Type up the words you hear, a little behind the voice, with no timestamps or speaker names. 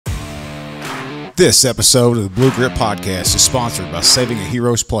This episode of the Blue Grit Podcast is sponsored by Saving a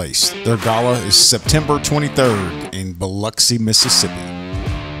Hero's Place. Their gala is September 23rd in Biloxi, Mississippi.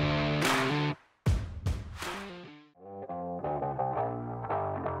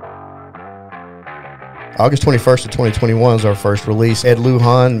 August 21st of 2021 is our first release. Ed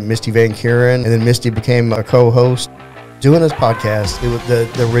Lujan, Misty Van Kuren, and then Misty became a co-host. Doing this podcast,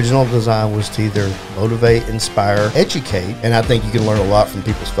 the original design was to either motivate, inspire, educate, and I think you can learn a lot from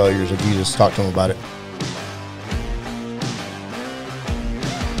people's failures if you just talk to them about it.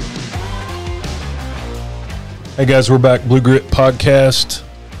 Hey guys, we're back. Blue Grit Podcast,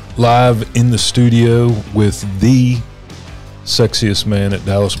 live in the studio with the sexiest man at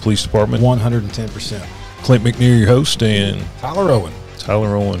Dallas Police Department. 110%. Clint McNear, your host, and Tyler Owen.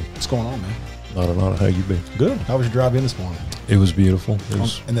 What's going on, man? Not a lot. How you been? Good. How was your drive in this morning? It was beautiful.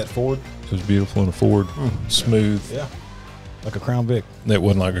 In that Ford? It was beautiful in a Ford. Smooth. Yeah. Like a Crown Vic. It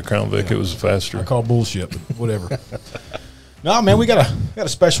wasn't like a Crown Vic. Yeah. It was faster. I call bullshit, but whatever. No, man, we got a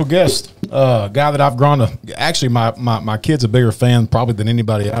special guest, guy that I've grown to. Actually, my kid's a bigger fan probably than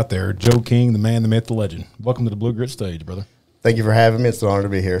anybody out there. Joe King, the man, the myth, the legend. Welcome to the Blue Grit stage, brother. Thank you for having me. It's an honor to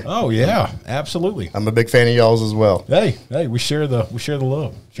be here. Oh yeah, absolutely. I'm a big fan of y'all's as well. Hey, we share the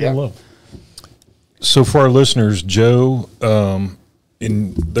love. The love. So for our listeners, Joe,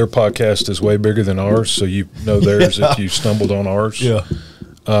 in their podcast is way bigger than ours, so you know theirs if you stumbled on ours. Yeah.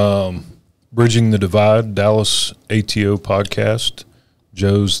 Bridging the Divide, Dallas ATO podcast.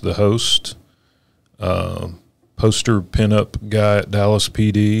 Joe's the host. Poster pinup guy at Dallas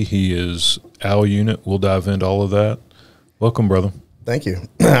PD. He is Al Unit. We'll dive into all of that. Welcome, brother. Thank you.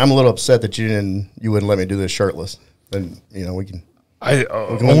 I'm a little upset that you wouldn't let me do this shirtless. And we can.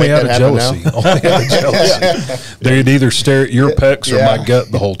 Only out of jealousy. They'd either stare at your pecs or my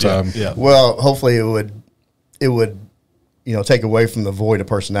gut the whole time. Yeah. Well, hopefully it would take away from the void of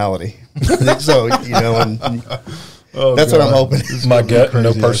personality. So and that's what I'm hoping. My gut,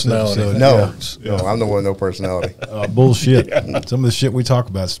 no personality. No, I'm the one with no personality. Bullshit. Some of the shit we talk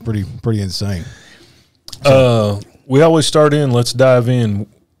about is pretty insane. We always start in. Let's dive in.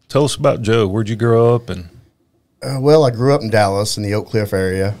 Tell us about Joe. Where'd you grow up? And well, I grew up in Dallas in the Oak Cliff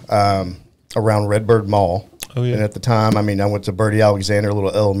area, around Redbird Mall. Oh yeah. And at the time, I went to Bertie Alexander, a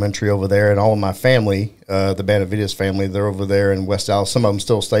little elementary over there, and all of my family, the Benavides family, they're over there in West Dallas. Some of them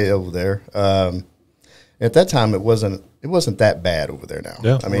still stay over there. At that time, it wasn't that bad over there now.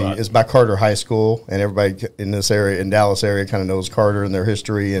 Yeah, It's by Carter High School, and everybody in this area, in Dallas area, kind of knows Carter and their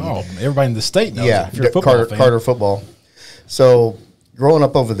history. And everybody in the state knows. Yeah, if you're a football fan. Carter football. So growing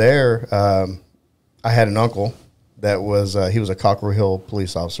up over there, I had an uncle that was he was a Cockrell Hill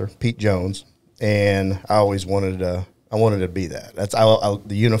police officer, Pete Jones, and I always wanted to be that. That's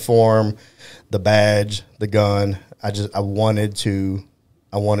the uniform, the badge, the gun. I wanted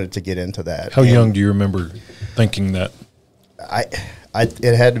to get into that. How young do you remember thinking that? It had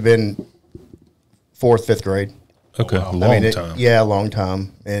to have been 4th, 5th grade. Okay, wow. Long time. Yeah, a long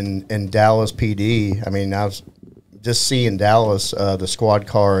time. And Dallas PD, I was just seeing Dallas, the squad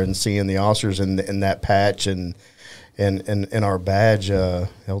car, and seeing the officers in that patch and our badge.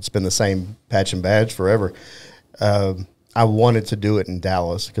 It's been the same patch and badge forever. I wanted to do it in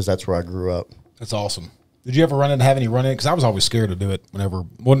Dallas because that's where I grew up. That's awesome. Did you ever have any run-in? Because I was always scared to do it whenever.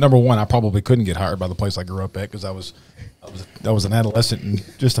 Well, number one, I probably couldn't get hired by the place I grew up at because I was an adolescent and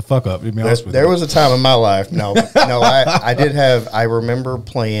just a fuck up. To be honest with you. There was a time in my life. No, I did have. I remember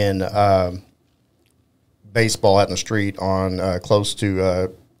playing baseball out in the street on close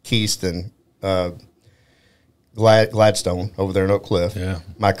to Keyston, Gladstone over there in Oak Cliff. Yeah.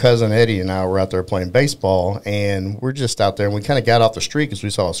 My cousin Eddie and I were out there playing baseball, and we're just out there, and we kind of got off the street because we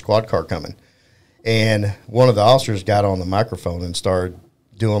saw a squad car coming. And one of the officers got on the microphone and started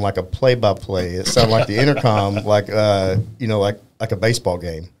doing like a play-by-play. It sounded like the intercom, like a baseball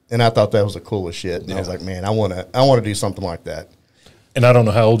game. And I thought that was the coolest shit. And I was like, man, I want to do something like that. And I don't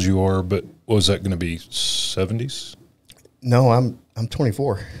know how old you are, but was that going to be 70s? No, I'm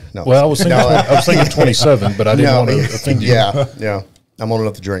 24. No. Well, I was thinking 27, but I didn't want to offend you. Yeah. I'm old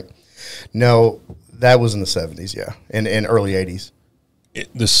enough to drink. No, that was in the 70s, yeah, and early 80s.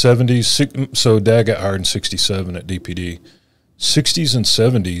 The 70s, so Dad got hired in 67 at DPD. 60s and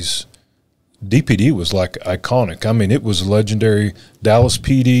 70s, DPD was like iconic. It was legendary. Dallas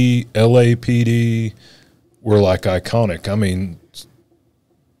PD, LA PD were like iconic.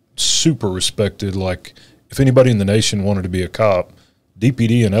 Super respected. Like, if anybody in the nation wanted to be a cop,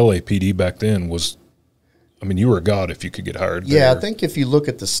 DPD and LAPD back then was, you were a god if you could get hired there. Yeah, I think if you look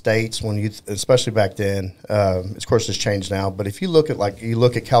at the states, especially back then, of course it's changed now, but if you look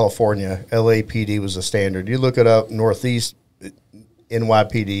at California, LAPD was the standard. You look it up Northeast,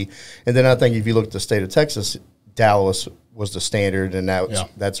 NYPD. And then I think if you look at the state of Texas, Dallas was the standard, and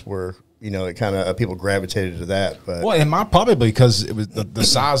that's where, you know, it kind of people gravitated to that. But well, and probably because it was the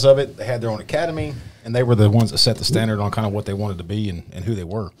size of it. They had their own academy, and they were the ones that set the standard on kind of what they wanted to be and who they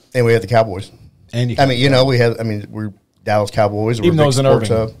were. And we had the Cowboys. And we're Dallas Cowboys. Even though it was in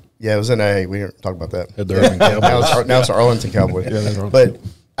Irving. Yeah, it was in A. We didn't talk about that. The Irving Cowboys. Now it's our Arlington Cowboys. But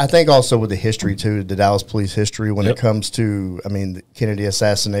I think also with the history, too, the Dallas police history when it comes to, the Kennedy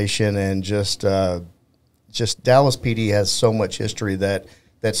assassination and just Dallas PD has so much history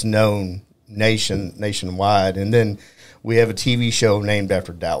that's known nationwide. And then we have a TV show named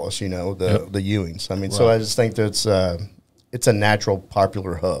after Dallas, the Ewings. So I just think that it's a natural,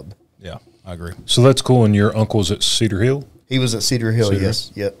 popular hub. Yeah, I agree. So that's cool. And your uncle's at Cedar Hill? He was at Cedar Hill,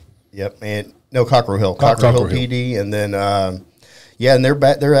 yes. Yep. And no, Cockrell Hill. Cockrell Hill PD. And then, and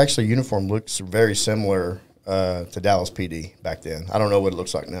their actually uniform looks very similar to Dallas PD back then. I don't know what it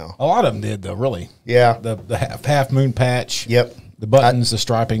looks like now. A lot of them did, though, really. Yeah. The half moon patch. Yep. The buttons, the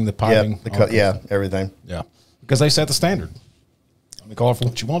striping, the piping. Yep, everything. Yeah. Because they set the standard. Call it for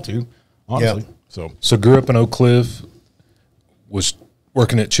what you want to, honestly. Yep. So grew up in Oak Cliff, was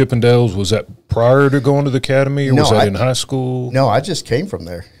working at Chippendales. Was that prior to going to the academy, or was that in high school? No, I just came from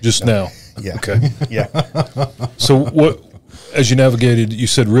there. Just now? Yeah. Okay. Yeah. So what, as you navigated, you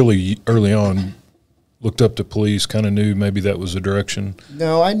said really early on, looked up to police, kind of knew maybe that was the direction?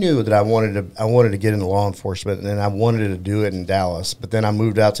 No, I knew that I wanted to get into law enforcement, and I wanted to do it in Dallas. But then I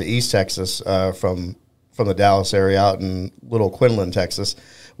moved out to East Texas from the Dallas area out in Little Quinlan, Texas,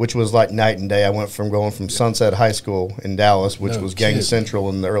 which was like night and day. I went from going from Sunset High School in Dallas, which was gang central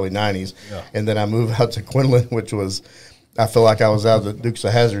in the early 90s, and then I moved out to Quinlan, which was, I feel like I was out of the Dukes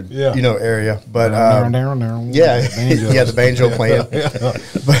of Hazzard, area. But the banjo playing.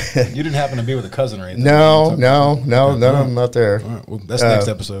 But you didn't happen to be with a cousin or anything? No, none of them out there. Right, well, that's next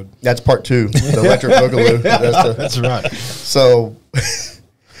episode. That's part 2, the Electric Boogaloo. That's right. So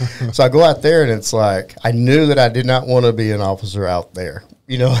I go out there, and it's like I knew that I did not want to be an officer out there,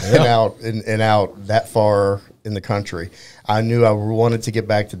 and out that far in the country. I knew I wanted to get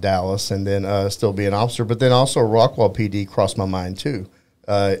back to Dallas and then still be an officer, but then also Rockwall PD crossed my mind too,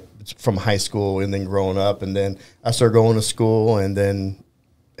 from high school and then growing up, and then I started going to school, and then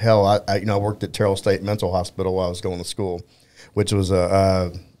I worked at Terrell State Mental Hospital while I was going to school, which was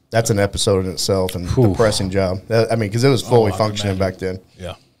that's an episode in itself and depressing job. Because it was fully functioning back then.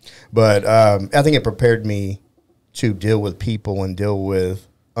 Yeah. But I think it prepared me to deal with people and deal with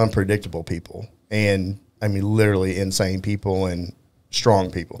unpredictable people. And, literally insane people and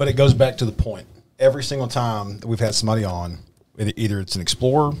strong people. But it goes back to the point. Every single time that we've had somebody on, either it's an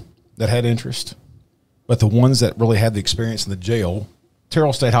explorer that had interest, but the ones that really had the experience in the jail,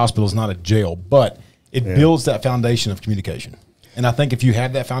 Terrell State Hospital is not a jail, but it builds that foundation of communication. And I think if you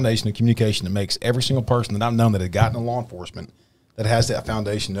have that foundation of communication, it makes every single person that I've known that had gotten into law enforcement that has that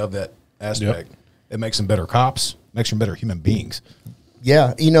foundation of that aspect, it makes them better cops, makes them better human beings.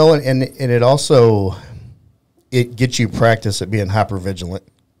 Yeah, and it also, it gets you practice at being hyper vigilant.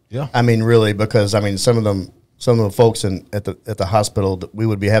 Yeah, really, because some of the folks at the hospital, we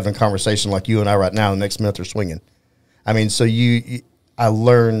would be having a conversation like you and I right now. The next minute they're swinging. So I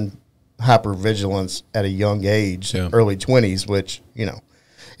learned hyper vigilance at a young age, early 20s, which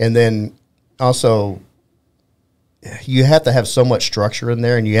and then also you have to have so much structure in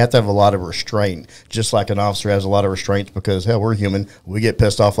there, and you have to have a lot of restraint, just like an officer has a lot of restraints, because hell, we're human. We get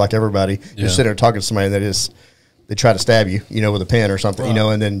pissed off like everybody. You're sitting there talking to somebody that they try to stab you, with a pen or something,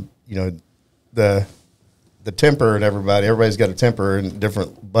 and then, the temper and everybody's got a temper and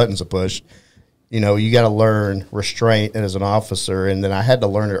different buttons to push. You got to learn restraint as an officer, and then I had to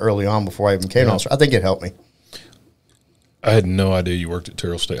learn it early on before I even became an officer. I think it helped me. I had no idea you worked at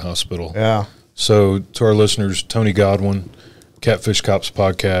Terrell State Hospital. Yeah. So to our listeners, Tony Godwin, Catfish Cops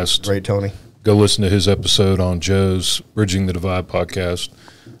podcast. Great, Tony. Go listen to his episode on Joe's Bridging the Divide podcast.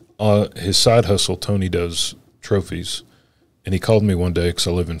 His side hustle, Tony does trophies. And he called me one day because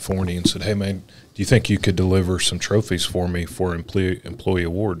I live in Forney and said, "Hey, man, do you think you could deliver some trophies for me for employee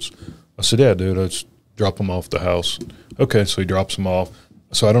awards?" I said, "Yeah, dude, I just drop them off the house." Okay, so he drops them off.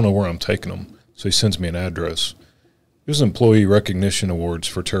 So I don't know where I'm taking them. So he sends me an address. It was Employee Recognition Awards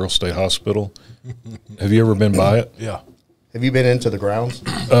for Terrell State Hospital. Have you ever been by it? Yeah. Have you been into the grounds?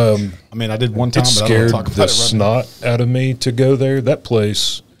 I did one time, it but scared I don't talk about the it right snot out of me to go there. That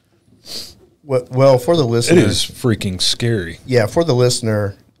place, well, for the listener, it is freaking scary. Yeah, for the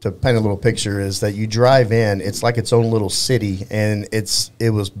listener, to paint a little picture, is that you drive in, it's like its own little city, and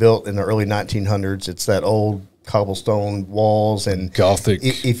it was built in the early 1900s. It's that old cobblestone walls and Gothic.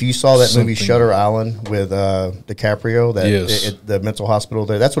 If you saw that movie something. Shutter Island with DiCaprio, that Yes. the mental hospital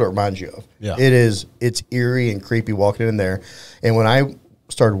there, that's what it reminds you of. Yeah. It's eerie and creepy walking in there. And when I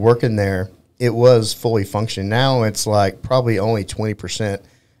started working there, it was fully functioning. Now it's like probably only 20%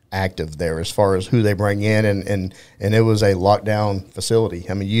 active there as far as who they bring in, and it was a lockdown facility.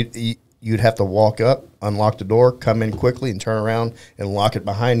 I mean, you'd have to walk up, unlock the door, come in quickly, and turn around and lock it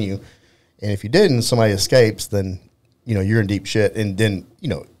behind you. And if you didn't, somebody escapes, then you're in deep shit. And then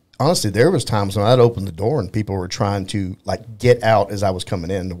honestly, there was times when I'd open the door and people were trying to like get out as I was coming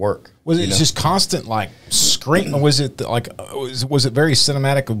in to work. Was it just constant like scream? Was it like was it very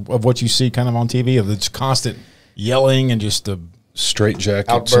cinematic of what you see kind of on TV of this constant yelling and just the Straight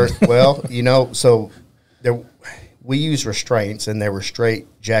jackets. outburst? Well, so we use restraints, and they were straight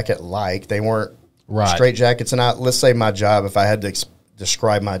jacket like. They weren't Right. straight jackets. And let's say my job, if I had to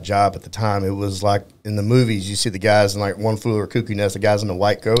describe my job at the time, it was like in the movies, you see the guys in like One Flew Over Cuckoo Nest, the guys in the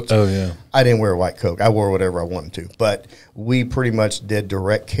white coats. Oh, yeah. I didn't wear a white coat. I wore whatever I wanted to. But we pretty much did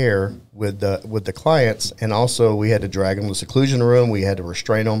direct care with the clients, and also we had to drag them to the seclusion room. We had to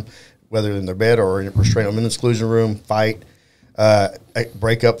restrain them, whether in their bed or restrain them in the seclusion room, fight,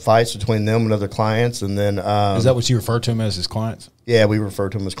 break up fights between them and other clients. And then is that what you refer to them as his clients? yeah, we refer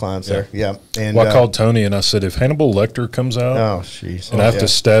to them as clients there. Yeah. And Well, I called Tony and I said, if Hannibal Lecter comes out oh, jeez. and I have to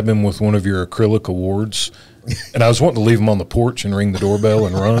stab him with one of your acrylic awards, and I was wanting to leave him on the porch and ring the doorbell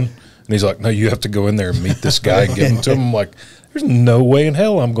and run, and he's like, no, you have to go in there and meet this guy and give him to him. I'm like, there's no way in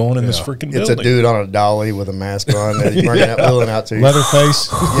hell I'm going in this freaking building. It's a dude on a dolly with a mask on that he's bringing that willing out to you. Leatherface.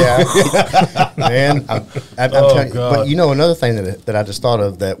 Yeah, man. I'm telling you. God. But another thing that I just thought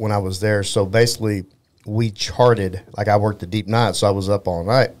of that when I was there. So basically, we charted. Like I worked the deep night, so I was up all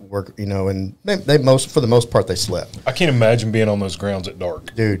night work. And they for the most part they slept. I can't imagine being on those grounds at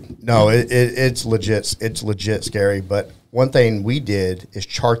dark. Dude, no, it's legit. It's legit scary. But one thing we did is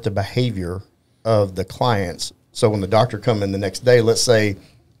chart the behavior of the clients. So when the doctor come in the next day, let's say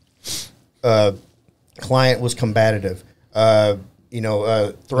client was combative,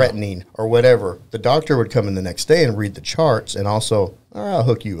 threatening or whatever, the doctor would come in the next day and read the charts and also, all right, I'll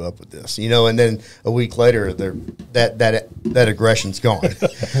hook you up with this, and then a week later, that aggression's gone.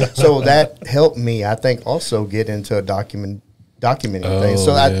 So that helped me, I think, also get into documenting things.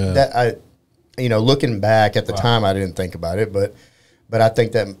 So I looking back at the time, I didn't think about it, but I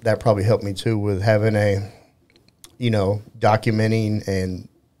think that probably helped me too with having a documenting and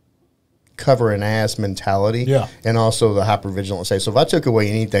covering ass mentality. Yeah. And also the hypervigilant state. So if I took away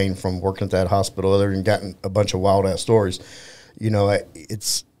anything from working at that hospital other than gotten a bunch of wild ass stories, that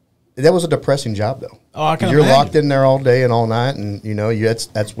was a depressing job though. Oh, I can You're imagine. locked in there all day and all night, and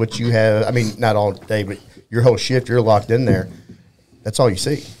that's what you have. I mean, not all day, but your whole shift, you're locked in there. That's all you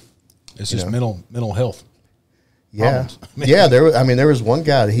see. It's just mental health. Yeah, problems. yeah. There was one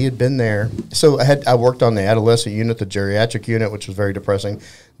guy that he had been there. So I worked on the adolescent unit, the geriatric unit, which was very depressing.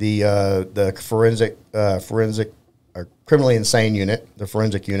 The forensic or criminally insane unit, the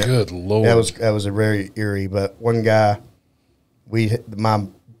forensic unit. Good Lord. That was a very eerie. But one guy, being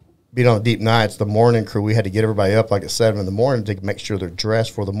on the deep nights, the morning crew, we had to get everybody up like at 7 in the morning to make sure they're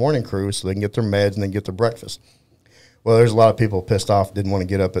dressed for the morning crew so they can get their meds and then get their breakfast. Well, there's a lot of people pissed off, didn't want to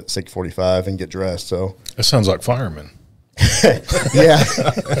get up at 6:45 and get dressed. So That sounds like firemen. yeah,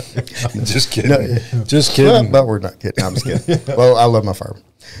 Just kidding. No, Just kidding. but we're not kidding. I'm just kidding. Well, I love my fireman.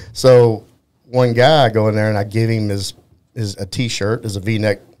 So one guy, I go in there and I give him a T-shirt, a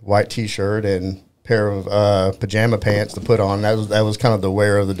V-neck white T-shirt and pair of pajama pants to put on. That was kind of the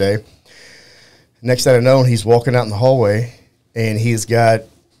wear of the day. Next thing I know, he's walking out in the hallway and he's got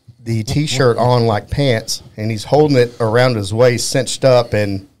the T-shirt on like pants, and he's holding it around his waist, cinched up,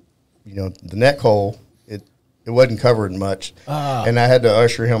 and the neck hole it wasn't covered much, and I had to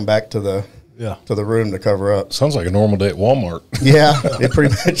usher him back to the room to cover up. Sounds like a normal day at Walmart. Yeah, it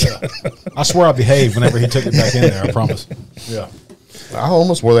pretty much. I swear I behaved whenever he took it back in there. I promise. Yeah. I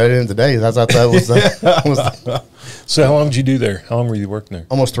almost wore that in today. I thought that was So how long did you do there? How long were you working there?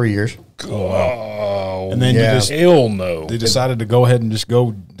 almost 3 years. Oh, And then Yeah. you just hell no. they decided to go ahead and just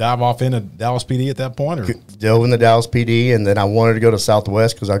go dive off into Dallas PD at that point, or Dove in the Dallas PD, and then I wanted to go to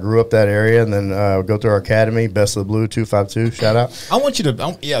Southwest because I grew up that area, and then go through our academy, Best of the Blue 252. Shout out. I want you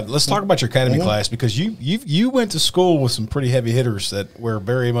to let's talk about your academy class, because you went to school with some pretty heavy hitters that were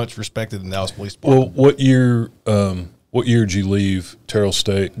very much respected in the Dallas Police Department. Well, what year did you leave Terrell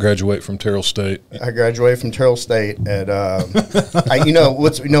State? Graduate from Terrell State? I graduated from Terrell State at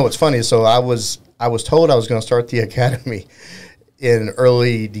what's funny. So I was told I was going to start the academy in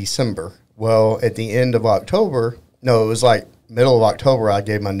early December. Well, at the end of October, no, it was like middle of October, I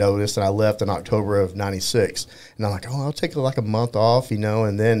gave my notice, and I left in October of '96. And I'm like, oh, I'll take like a month off,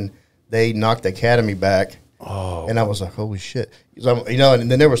 and then they knocked the academy back. Oh. And I was like, holy shit. So, and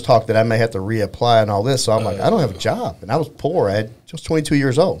then there was talk that I may have to reapply and all this. So I'm like, I don't have a job. And I was poor. I was 22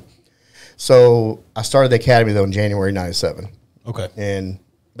 years old. So I started the academy, though, in January '97. Okay.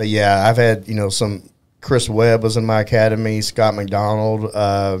 But yeah, I've had, some Chris Webb was in my academy, Scott McDonald.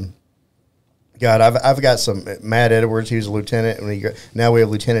 God, I've got some Matt Edwards. He was a lieutenant, and now we have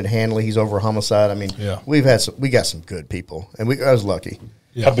Lieutenant Hanley. He's over homicide. I mean, we got some good people, and I was lucky.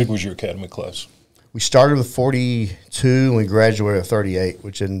 Yeah. How big was your academy class? We started with 42, and we graduated with 38,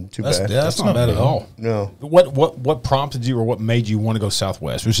 which isn't too bad. Yeah, that's not bad at all. No. What prompted you, or what made you want to go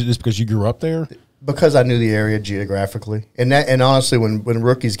Southwest? Was it just because you grew up there? Because I knew the area geographically, and honestly, when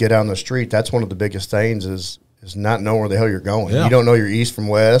rookies get out on the street, that's one of the biggest things is not knowing where the hell you're going. Yeah. You don't know your east from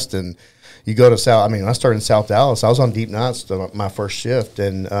west, and you go to South. I mean, I started in South Dallas. I was on deep nights my first shift,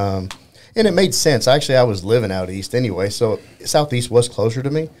 and it made sense. Actually, I was living out east anyway, so Southeast was closer to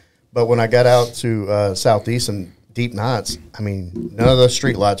me. But when I got out to Southeast and deep nights, I mean, none of the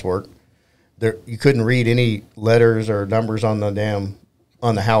street lights worked. You couldn't read any letters or numbers on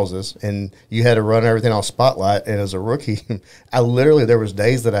the houses, and you had to run everything on Spotlight. And as a rookie, there was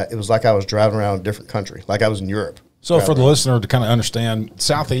days that it was like I was driving around a different country, like I was in Europe. So for the listener to kind of understand,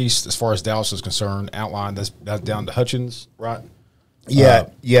 Southeast, as far as Dallas is concerned, outlined that's down to Hutchins, right? Yeah,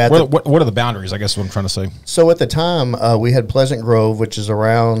 What are the boundaries, I guess is what I'm trying to say. So at the time, we had Pleasant Grove, which is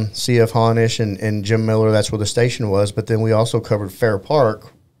around C.F. Hahnish and Jim Miller. That's where the station was. But then we also covered Fair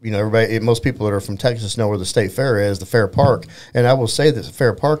Park. Most people that are from Texas know where the State Fair is, the Fair Park. And I will say that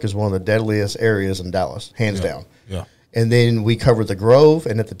Fair Park is one of the deadliest areas in Dallas, hands down. Yeah. And then we covered the Grove,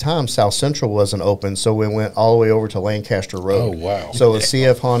 and at the time, South Central wasn't open, so we went all the way over to Lancaster Road. Oh, wow. So it's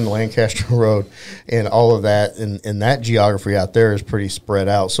C.F. Hahn, Lancaster Road, and all of that, and that geography out there is pretty spread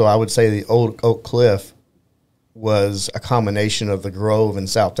out. So I would say the old Oak Cliff was a combination of the Grove and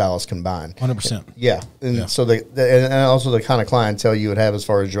South Dallas combined. 100%. Yeah. And so and also the kind of clientele you would have as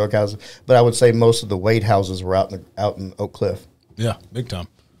far as drug houses. But I would say most of the Wade houses were out in Oak Cliff. Yeah, big time.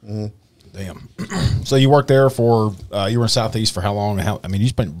 Mm-hmm. Damn. So you worked there you were in Southeast for how long? You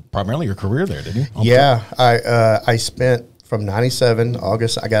spent primarily your career there, didn't you? Yeah. I spent from 97,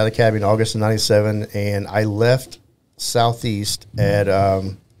 August. I got out of the academy in August of 97, and I left Southeast in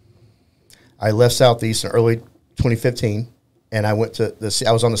early 2015, and I went to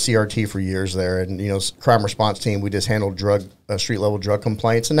I was on the CRT for years there, and crime response team. We just handled street level drug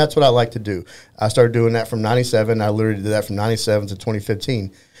complaints, and that's what I like to do. I started doing that from 97. I literally did that from 97 to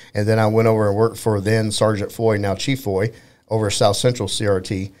 2015, and then I went over and worked for then Sergeant Foy, now Chief Foy, over South Central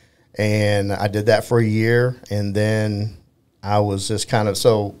CRT, and I did that for a year, and then I was just kind of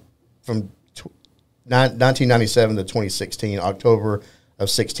from 1997 to 2016, October of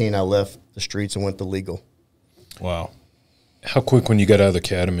 16, I left the streets and went to legal. Wow. How quick when you got out of the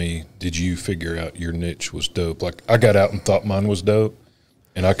academy did you figure out your niche was dope? Like, I got out and thought mine was dope,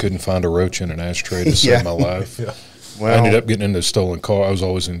 and I couldn't find a roach in an ashtray to save my life. Yeah. Well, I ended up getting into stolen car. I was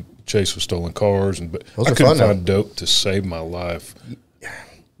always in chase with stolen cars, but I couldn't find dope to save my life.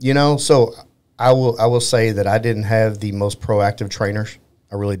 So I will say that I didn't have the most proactive trainers.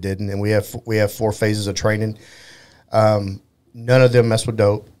 I really didn't, and we have 4 phases of training. None of them mess with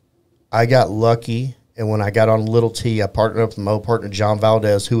dope. I got lucky. And when I got on Little T, I partnered up with my old partner, John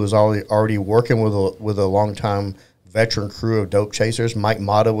Valdez, who was already working with a long-time veteran crew of dope chasers. Mike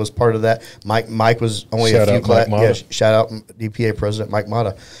Mata was part of that. Mike was only a few classes. Yeah, shout out DPA President Mike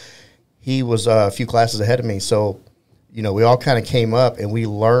Mata. He was a few classes ahead of me. So, we all kind of came up, and we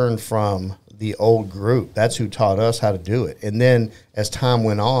learned from the old group. That's who taught us how to do it. And then as time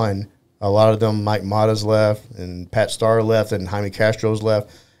went on, a lot of them, Mike Mata's left, and Pat Starr left, and Jaime Castro's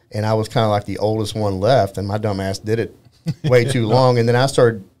left. And I was kind of like the oldest one left, and my dumb ass did it way too long. And then I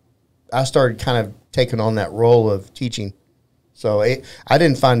started kind of taking on that role of teaching. So I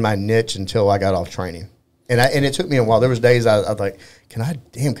didn't find my niche until I got off training, and it took me a while. There was days I was like, can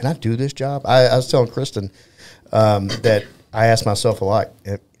I do this job? I was telling Kristen that I asked myself a lot,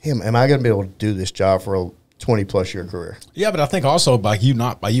 am I going to be able to do this job for a 20-plus year career? Yeah, but I think also by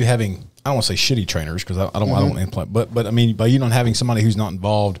you having, I don't want to say shitty trainers because I don't want to implement, but I mean, by you not having somebody who's not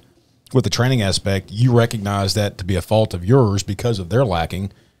involved with the training aspect, you recognize that to be a fault of yours because of their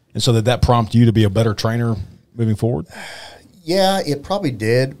lacking. And so that prompt you to be a better trainer moving forward? Yeah, it probably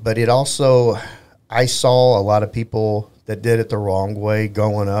did. But it also, I saw a lot of people that did it the wrong way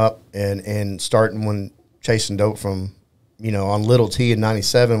going up and starting when chasing dope from, on Little T in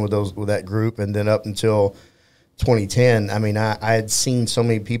 97 with that group, and then up until 2010. I mean, I had seen so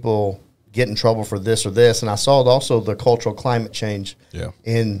many people get in trouble for this or this. And I saw also the cultural climate change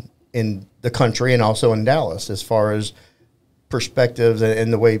in the country and also in Dallas as far as perspectives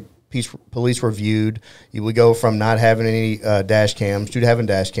and the way police were viewed. You would go from not having any dash cams to having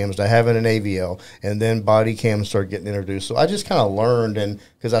dash cams to having an AVL, and then body cams started getting introduced. So I just kind of learned, and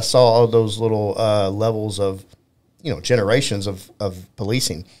because I saw all those little levels of, generations of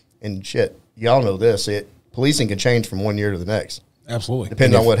policing and shit. Y'all know this. Policing can change from one year to the next. Absolutely.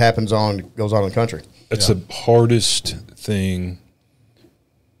 Depending on what goes on in the country. That's the hardest thing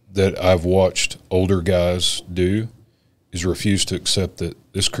that I've watched older guys do is refuse to accept that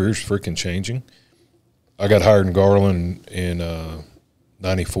this career's freaking changing. I got hired in Garland in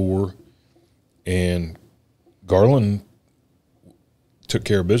 94, and Garland took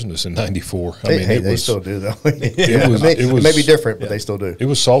care of business in 94. They still do, though. It may be different, but they still do. It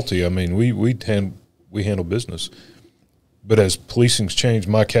was salty. I mean, we handle business. But as policing's changed,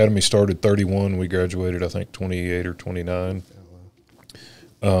 my academy started 31. We graduated, I think, 28 or 29.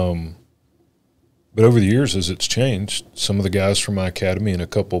 But over the years, as it's changed, some of the guys from my academy and a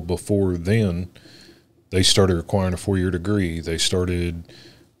couple before then, they started requiring a 4-year degree. They started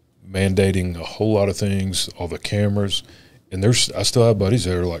mandating a whole lot of things, all the cameras. And I still have buddies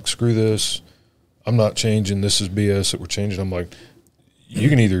that are like, screw this. I'm not changing. This is BS that we're changing. I'm like, you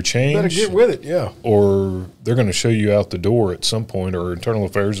can either change. You better get with it, yeah. Or they're going to show you out the door at some point, or internal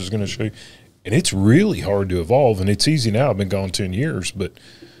affairs is going to show you. And it's really hard to evolve. And it's easy now. I've been gone 10 years, but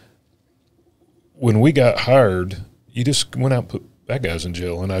when we got hired, you just went out and put bad guys in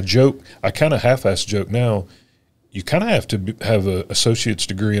jail. And I kind of half-ass joke now, you kind of have to have an associate's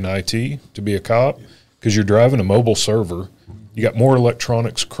degree in IT to be a cop because you're driving a mobile server. You got more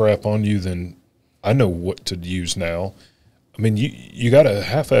electronics crap on you than I know what to use now. I mean, you got to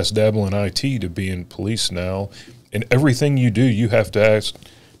half-ass dabble in IT to be in police now. And everything you do, you have to ask.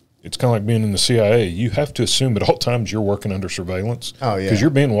 It's kind of like being in the CIA. You have to assume at all times you're working under surveillance. Oh, yeah. Because you're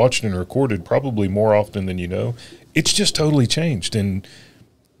being watched and recorded probably more often than you know. It's just totally changed, and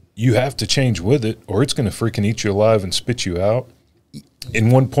you have to change with it, or it's going to freaking eat you alive and spit you out.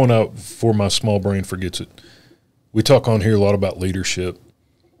 And one point out before my small brain forgets it, we talk on here a lot about leadership.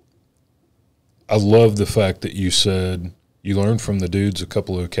 I love the fact that you said you learned from the dudes a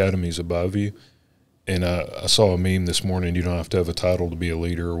couple of academies above you. And I saw a meme this morning, you don't have to have a title to be a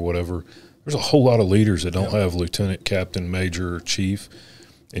leader or whatever. There's a whole lot of leaders that don't have lieutenant, captain, major, or chief.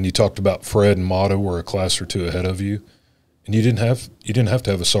 And you talked about Fred and Motto were a class or two ahead of you. And you didn't have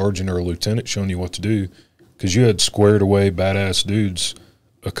to have a sergeant or a lieutenant showing you what to do because you had squared away badass dudes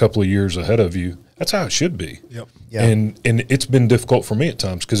a couple of years ahead of you. That's how it should be. Yep. Yeah. And it's been difficult for me at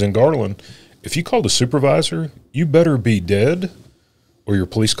times because in Garland, if you called a supervisor, you better be dead or your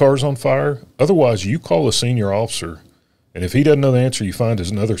police car's on fire. Otherwise, you call a senior officer, and if he doesn't know the answer, you find his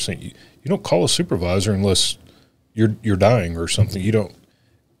another senior. You don't call a supervisor unless you're dying or something. You don't.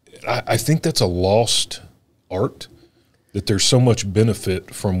 I think that's a lost art, that there's so much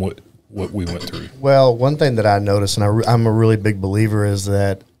benefit from what we went through. Well, one thing that I noticed, and I'm a really big believer, is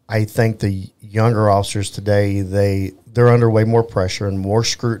that I think the younger officers today, they're under way more pressure and more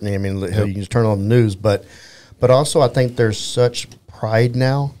scrutiny. I mean, you can turn on the news, but also I think there's such pride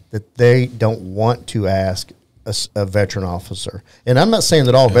now that they don't want to ask a veteran officer. And I'm not saying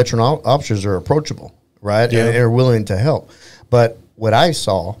that all veteran officers are approachable, right, and are willing to help. But what I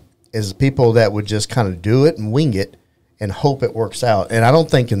saw is people that would just kind of do it and wing it and hope it works out. And I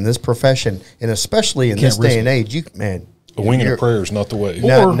don't think in this profession, and especially in this day and age, a wing and a prayer is not the way.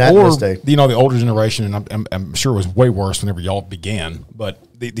 Or this day. The older generation, and I'm sure it was way worse whenever y'all began, but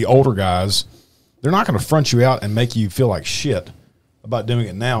the older guys, they're not going to front you out and make you feel like shit about doing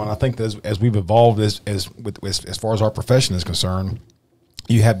it now. And I think that as we've evolved as far as our profession is concerned,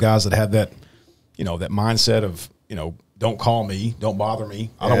 you have guys that have that, that mindset of, don't call me, don't bother me.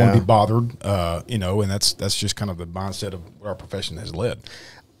 I don't want to be bothered, and that's just kind of the mindset of what our profession has led.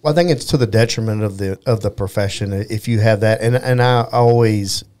 Well, I think it's to the detriment of the profession if you have that. And I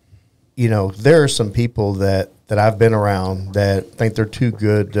always, there are some people that I've been around that think they're too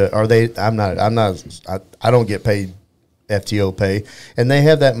good. I don't get paid FTO pay, and they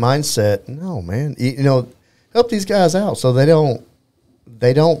have that mindset. No, man, help these guys out so they don't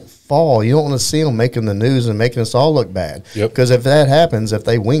fall. You don't want to see them making the news and making us all look bad. Because if that happens, if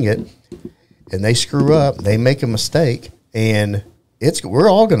they wing it and they screw up, they make a mistake, and we're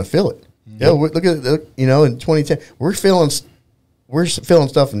all going to feel it. Look at in 2010, we're feeling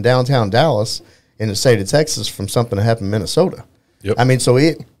stuff in downtown Dallas in the state of Texas from something that happened in Minnesota. I mean, so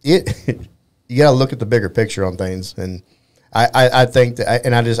you got to look at the bigger picture on things, and I think that,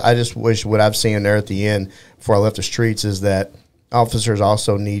 and I just wish what I've seen there at the end before I left the streets is that officers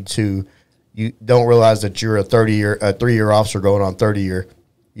also need to you don't realize that you're a 3-year officer going on 30-year.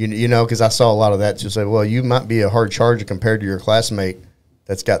 You know, because I saw a lot of that to say, well, you might be a hard charger compared to your classmate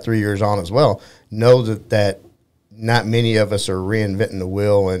that's got 3 years on as well. Know that not many of us are reinventing the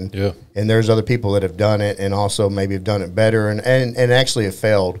wheel, and there's other people that have done it and also maybe have done it better and actually have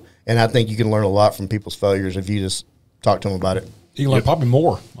failed. And I think you can learn a lot from people's failures if you just talk to them about it. You can learn probably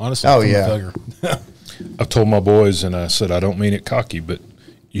more, honestly. Oh, from yeah. failure. I've told my boys, and I said, I don't mean it cocky, but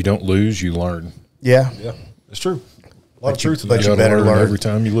you don't lose, you learn. Yeah. Yeah, it's true. A lot of truth in but that. you better learn every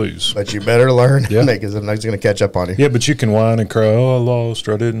time you lose. But you better learn, Yeah. because I'm not going to catch up on you. Yeah, but you can whine and cry, oh, I lost,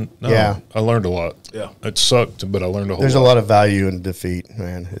 or I didn't. No, Yeah. I learned a lot. Yeah. It sucked, but I learned a whole There's lot. a lot of value in defeat,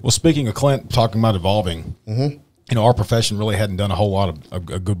 man. Well, speaking of Clint, talking about evolving, you know, our profession really hadn't done a whole lot of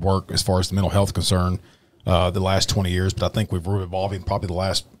good work as far as the mental health concern the last 20 years, but I think we're evolving probably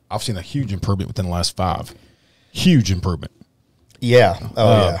I've seen a huge improvement within the last 5. Huge improvement. Yeah.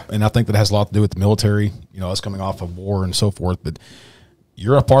 Yeah. And I think that has a lot to do with the military, you know, us coming off of war and so forth. But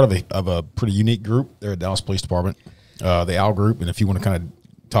you're a part of a pretty unique group there at Dallas Police Department, the OWL group. And if you want to kind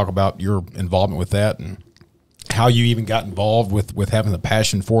of talk about your involvement with that and how you even got involved with having the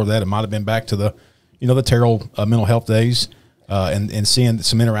passion for that, it might have been back to the, you know, the Terrell mental health days and seeing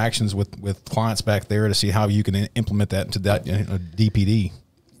some interactions with clients back there to see how you can implement that into that DPD.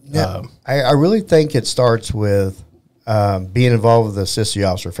 Yeah, I really think it starts with being involved with the Sissy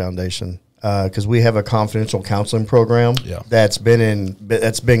Officer Foundation, because we have a confidential counseling program that's been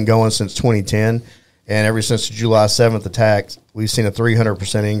going since 2010, and ever since the July 7th attacks, we've seen a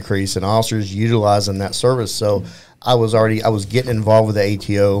 300% increase in officers utilizing that service. So I was getting involved with the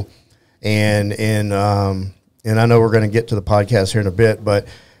ATO, and I know we're going to get to the podcast here in a bit, but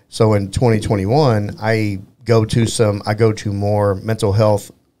so in 2021 I go to more mental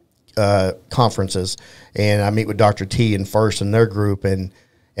health conferences, and I meet with Dr. T and First and their group, and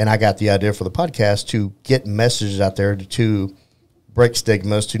I got the idea for the podcast to get messages out there to break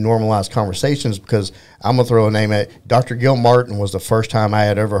stigmas, to normalize conversations, because I'm going to throw a name at Dr. Gil Martin was the first time I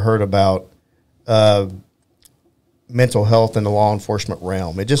had ever heard about mental health in the law enforcement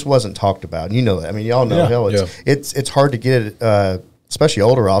realm. It just wasn't talked about. And you know that. I mean, y'all know it's hard to get especially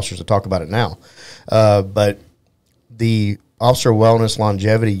older officers to talk about it now. But the Officer Wellness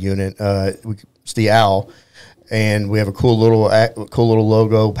Longevity Unit, it's the OWL, and we have a cool little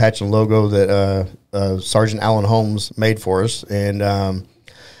logo, patch and logo that Sergeant Alan Holmes made for us. And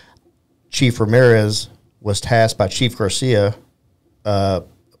Chief Ramirez was tasked by Chief Garcia about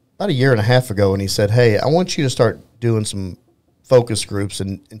a year and a half ago, and he said, hey, I want you to start doing some focus groups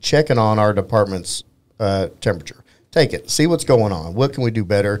and checking on our department's temperature. Take it. See what's going on. What can we do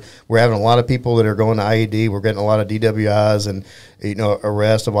better? We're having a lot of people that are going to IED. We're getting a lot of DWIs and, you know,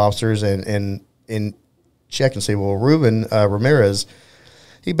 arrest of officers and check and say, well, Ruben Ramirez,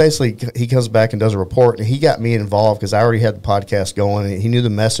 he comes back and does a report, and he got me involved because I already had the podcast going, and he knew the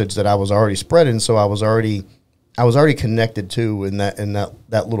message that I was already spreading. So I was already connected to in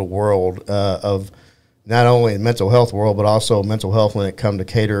that little world of not only mental health world, but also mental health when it come to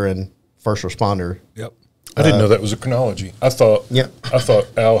cater and first responder. Yep. I didn't know that was a chronology. I thought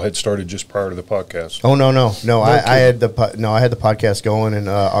Al had started just prior to the podcast. Oh no! I had the podcast going in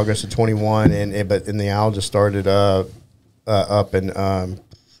August of 21, but the Al just started up in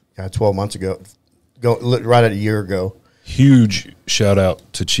 12 months ago, right at a year ago. Huge shout out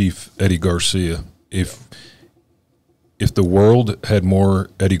to Chief Eddie Garcia. If the world had more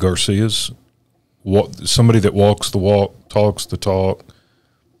Eddie Garcias, somebody that walks the walk, talks the talk,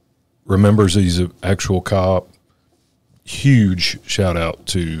 remembers he's an actual cop. Huge shout out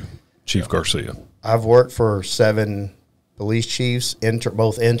to Chief Garcia. I've worked for 7 police chiefs,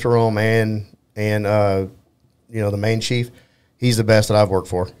 both interim and the main chief. He's the best that I've worked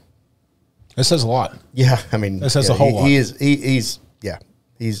for. That says a lot. Yeah, I mean, that says a whole lot. He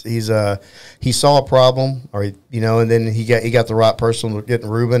saw a problem, and then he got the right person, getting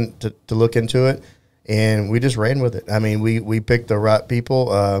Ruben to look into it, and we just ran with it. I mean, we picked the right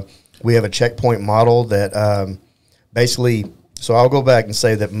people. We have a checkpoint model that basically. So I'll go back and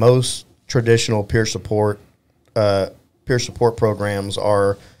say that most traditional peer support programs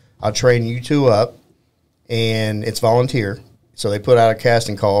are, I'll train you 2 up, and it's volunteer. So they put out a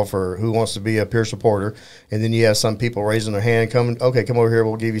casting call for who wants to be a peer supporter, and then you have some people raising their hand, come over here,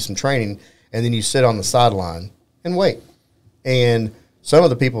 we'll give you some training, and then you sit on the sideline and wait. And some of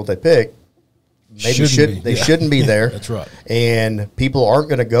the people they pick shouldn't be there. That's right. And people aren't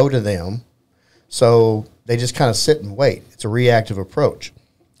going to go to them, so they just kind of sit and wait. It's a reactive approach.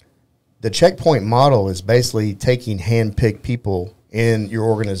 The checkpoint model is basically taking hand-picked people in your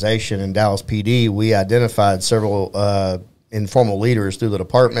organization. In Dallas PD, we identified several informal leaders through the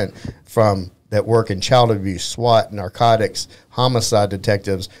department from that work in child abuse, SWAT, narcotics, homicide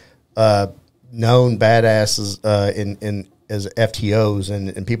detectives, known badasses in as FTOs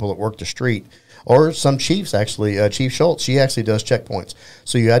and people that work the street, or some chiefs actually. Chief Schultz, she actually does checkpoints.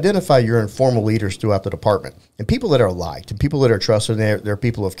 So you identify your informal leaders throughout the department and people that are liked and people that are trusted. And they're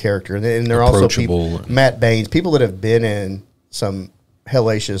people of character, and they're also people. Matt Baines, people that have been in some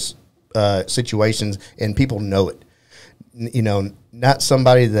hellacious situations, and people know it. You know, not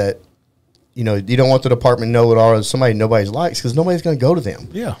somebody that, you know, you don't want the department to know it all as somebody nobody likes, because nobody's going to go to them.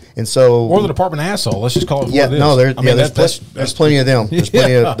 Yeah. And so, or the department asshole. Let's just call it. Yeah. What it is. No, there's that's plenty of them. There's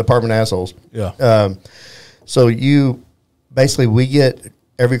plenty of department assholes. Yeah. So you basically, we get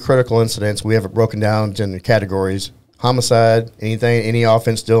every critical incident. We have it broken down into categories: homicide, any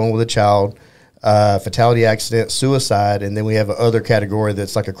offense dealing with a child, fatality, accident, suicide, and then we have another category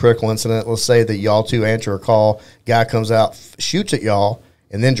that's like a critical incident. Let's say that y'all two answer a call, guy comes out, shoots at y'all,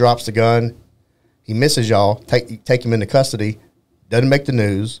 and then drops the gun. He misses y'all, take him into custody, doesn't make the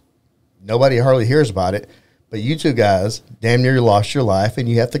news. Nobody hardly hears about it. But you two guys damn near lost your life, and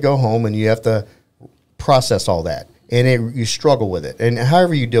you have to go home and you have to process all that. And you struggle with it, and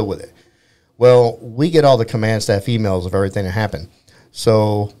however you deal with it. Well, we get all the command staff emails of everything that happened.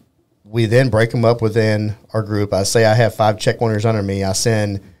 So we then break them up within our group. I say I have 5 check pointers under me. I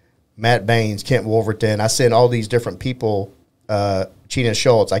send Matt Baines, Kent Wolverton. I send all these different people, Chena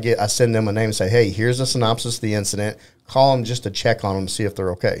Schultz. I send them a name and say, hey, here's a synopsis of the incident. Call them just to check on them, see if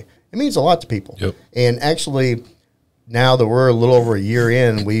they're okay. It means a lot to people. Yep. And actually, now that we're a little over a year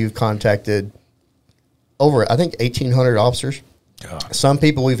in, we've contacted over, I think, 1,800 officers. God. Some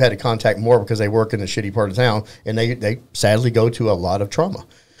people we've had to contact more because they work in a shitty part of town, and they sadly go to a lot of trauma.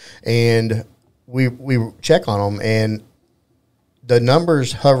 And we check on them, and the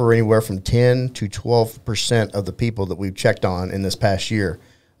numbers hover anywhere from 10 to 12% of the people that we've checked on in this past year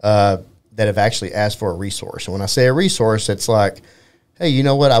that have actually asked for a resource. And when I say a resource, it's like, hey, you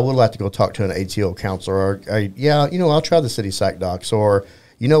know what? I would like to go talk to an ATO counselor, or yeah, you know, I'll try the city psych docs, or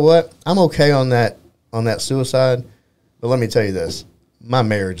you know what? I'm okay on that suicide, but let me tell you this. My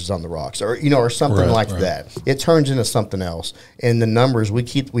marriage is on the rocks, or, you know, or something like that. It turns into something else. And the numbers, we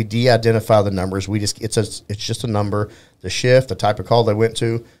de-identify the numbers. It's just a number, the shift, the type of call they went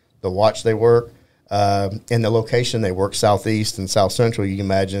to, the watch they work, and the location they work, southeast and south central, you can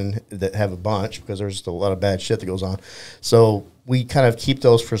imagine, that have a bunch, because there's just a lot of bad shit that goes on. So we kind of keep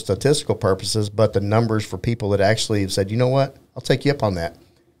those for statistical purposes, but the numbers for people that actually have said, you know what, I'll take you up on that.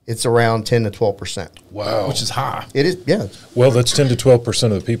 It's around 10 to 12%. Wow. Which is high. It is, yeah. Well, that's 10 to 12%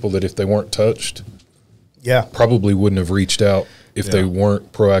 of the people that if they weren't touched, probably wouldn't have reached out if they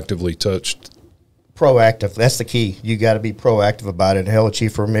weren't proactively touched. Proactive. That's the key. You got to be proactive about it. Hell,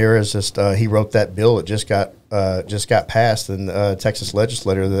 Chief Ramirez he wrote that bill. It just got passed in Texas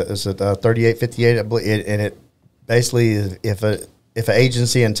legislature. That is at 3858, I believe. And it basically is, if an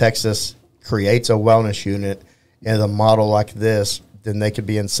agency in Texas creates a wellness unit and a model like this, then they could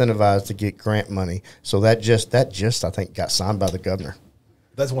be incentivized to get grant money. So that just I think got signed by the governor.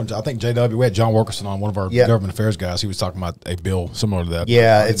 That's one. I think JW. We had John Wilkerson on, one of our government affairs guys. He was talking about a bill similar to that.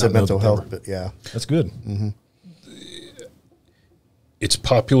 Yeah, it's a mental health. But yeah, that's good. Mm-hmm. It's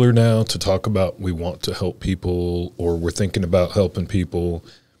popular now to talk about we want to help people, or we're thinking about helping people.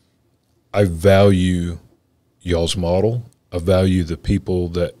 I value y'all's model. I value the people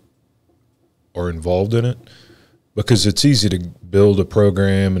that are involved in it, because it's easy to build a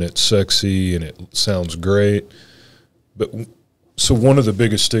program and it's sexy and it sounds great. But so one of the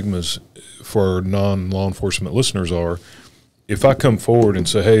biggest stigmas for our non-law enforcement listeners are, if I come forward and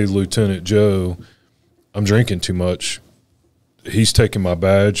say, hey, Lieutenant Joe, I'm drinking too much, he's taking my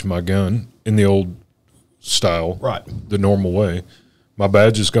badge, my gun, in the old style, the normal way. My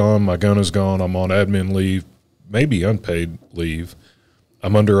badge is gone, my gun is gone, I'm on admin leave, maybe unpaid leave.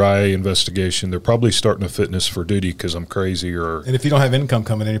 I'm under IA investigation. They're probably starting a fitness for duty because I'm crazy. And if you don't have income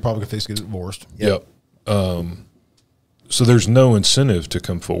coming in, you're probably going to get divorced. Yep. So there's no incentive to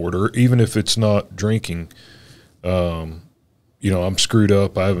come forward, or even if it's not drinking. You know, I'm screwed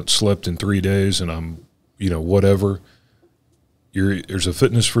up. I haven't slept in 3 days, and I'm, you know, whatever. There's a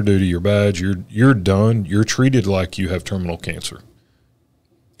fitness for duty. Your badge. You're done. You're treated like you have terminal cancer.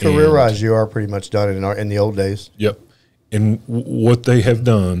 Career-wise, you are pretty much done in the old days. Yep. And what they have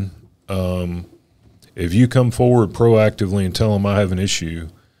done, if you come forward proactively and tell them I have an issue,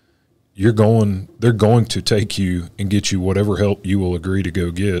 they're going to take you and get you whatever help you will agree to go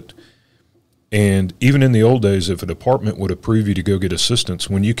get. And even in the old days, if a department would approve you to go get assistance,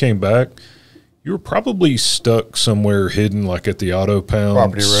 when you came back, you were probably stuck somewhere hidden, like at the auto pound,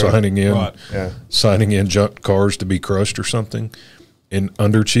 Property road. signing in junk cars to be crushed or something. And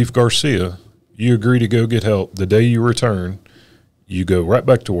under Chief Garcia, you agree to go get help. The day you return, you go right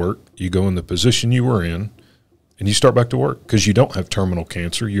back to work. You go in the position you were in, and you start back to work because you don't have terminal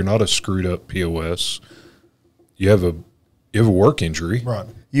cancer. You're not a screwed up POS. You have a work injury. Right.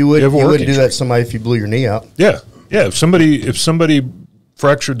 You wouldn't do that to somebody if you blew your knee out. Yeah. Yeah. If somebody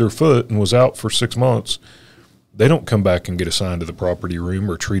fractured their foot and was out for 6 months, they don't come back and get assigned to the property room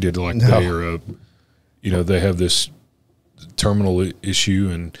or treated like they are they have this terminal issue.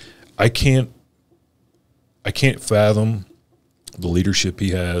 And I can't fathom the leadership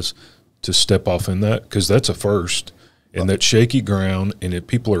he has to step off in that, because that's a first, and that shaky ground, and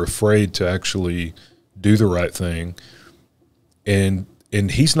people are afraid to actually do the right thing. And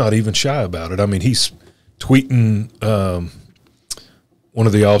he's not even shy about it. I mean, he's tweeting. One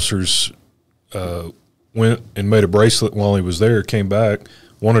of the officers went and made a bracelet while he was there, came back,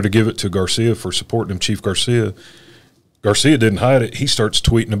 wanted to give it to Garcia for supporting him, Chief Garcia. Garcia didn't hide it. He starts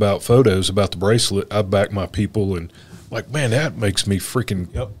tweeting about photos about the bracelet. I back my people, and like, man, that makes me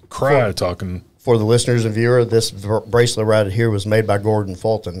freaking cry talking. For the listeners and viewer, this bracelet right here was made by Gordon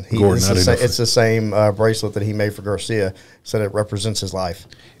Fulton. It's the same bracelet that he made for Garcia. Said it represents his life.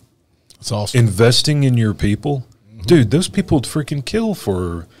 It's awesome. Investing in your people. Dude, those people would freaking kill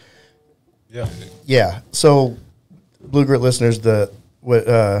for. Yeah. So, Blue Grit listeners, what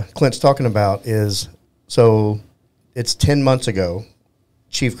Clint's talking about is, so it's 10 months ago,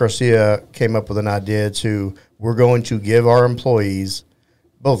 Chief Garcia came up with an idea we're going to give our employees,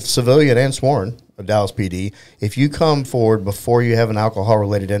 both civilian and sworn, of Dallas PD, if you come forward before you have an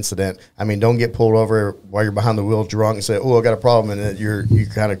alcohol-related incident, I mean, don't get pulled over while you're behind the wheel drunk and say, oh, I got a problem, and you're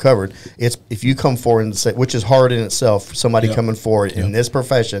kind of covered. It's if you come forward and say, which is hard in itself, somebody coming forward in this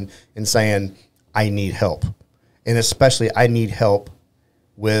profession and saying, I need help. And especially I need help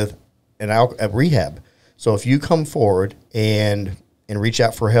with a rehab. So if you come forward and reach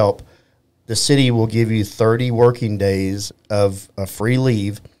out for help, the city will give you 30 working days of a free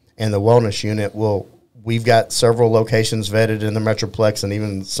leave, and the wellness unit we've got several locations vetted in the Metroplex and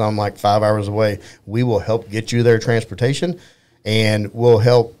even some like 5 hours away. We will help get you their transportation, and we'll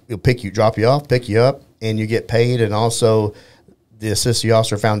drop you off, pick you up, and you get paid. And also the Assist the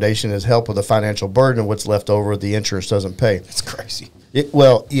Officer Foundation has helped with the financial burden of what's left over the insurance doesn't pay. It's crazy.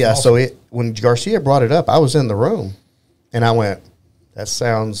 Awesome. So when Garcia brought it up, I was in the room, and I went, that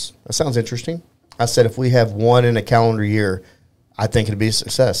sounds interesting. I said, if we have one in a calendar year, I think it'd be a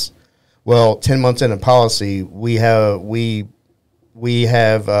success. Well, 10 months into policy, we have 11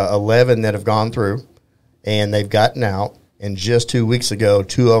 that have gone through, and they've gotten out. And just 2 weeks ago,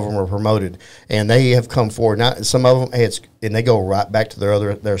 2 of them were promoted, and they have come forward. Now, some of them, and they go right back to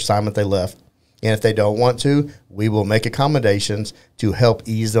their assignment they left. And if they don't want to, we will make accommodations to help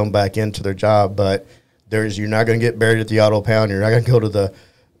ease them back into their job. But you're not going to get buried at the auto pound. You're not going to go to the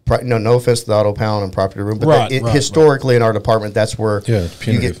no offense to the auto pound and property room, but historically in our department, that's where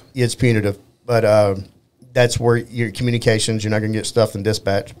it's punitive. But that's where your communications, you're not going to get stuff in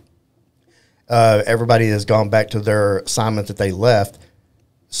dispatch. Everybody has gone back to their assignment that they left.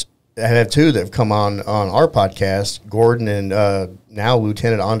 I have 2 that have come on our podcast, Gordon and now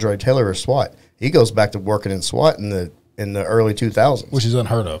Lieutenant Andre Taylor of SWAT. He goes back to working in SWAT in the early 2000s. Which is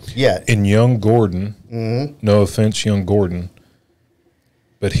unheard of. Yeah. And young Gordon, no offense, young Gordon,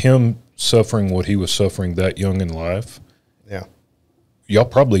 but him suffering what he was suffering that young in life, y'all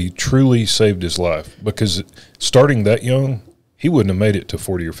probably truly saved his life, because starting that young, he wouldn't have made it to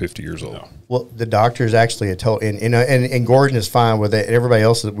 40 or 50 years old. No. Well, the doctors actually had told, and Gordon is fine with it. Everybody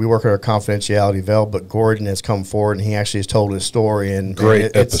else, we work on our confidentiality veil, but Gordon has come forward and he actually has told his story. And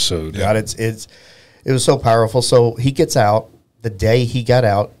great episode. It was so powerful. So he gets out the day he got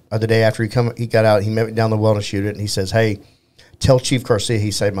out, or the day after he got out. He met me down the wellness unit and he says, "Hey, tell Chief Garcia he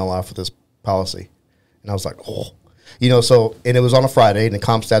saved my life with this policy." And I was like, "Oh." So, and it was on a Friday, and the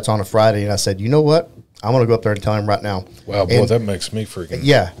comp stats on a Friday, and I said, you know what? I'm going to go up there and tell him right now. Wow, boy, that makes me freaking.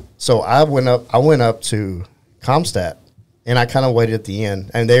 Yeah. So I went up to ComStat, and I kind of waited at the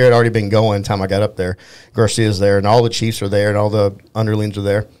end, and they had already been going time I got up there. Garcia's there, and all the chiefs are there, and all the underlings are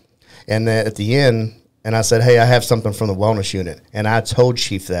there. And then at the end, and I said, "Hey, I have something from the wellness unit," and I told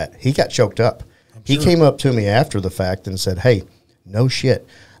Chief that. He got choked up. He came up to me after the fact and said, "Hey, no shit."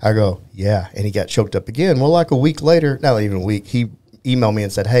 I go, "Yeah," and he got choked up again. Well, like a week later, not even a week, he emailed me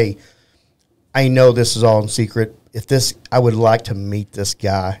and said, "Hey, I know this is all in secret. I would like to meet this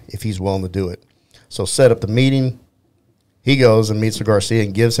guy if he's willing to do it." So set up the meeting, he goes and meets with Garcia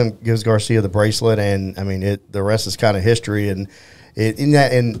and gives Garcia the bracelet, and I mean the rest is kind of history, and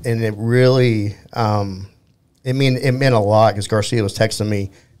it really it meant a lot because Garcia was texting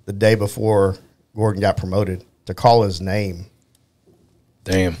me the day before Gordon got promoted to call his name.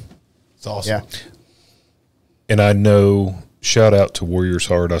 Damn, it's awesome. Yeah, and I know. Shout out to Warriors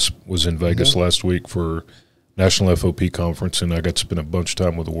Heart. I was in Vegas last week for National FOP conference, and I got to spend a bunch of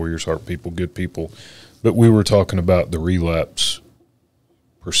time with the Warriors Heart people, good people. But we were talking about the relapse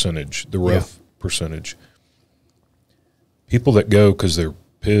percentage, the ref percentage. People that go because they're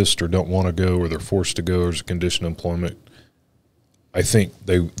pissed or don't want to go or they're forced to go or there's a condition of employment, I think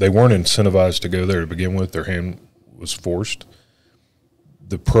they weren't incentivized to go there to begin with. Their hand was forced.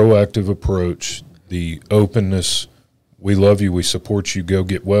 The proactive approach, the openness, we love you, we support you, go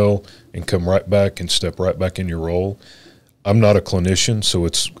get well, and come right back and step right back in your role. I'm not a clinician, so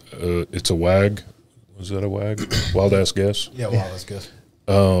it's a WAG. Was that a WAG? Wild ass guess? Yeah, wild ass guess.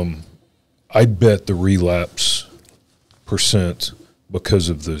 I bet the relapse percent because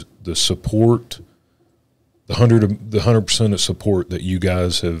of the support, the 100% of support that you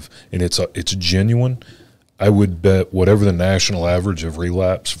guys have, and it's genuine. I would bet whatever the national average of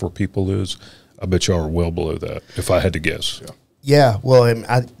relapse for people is, I bet y'all are well below that, if I had to guess. Yeah. Well,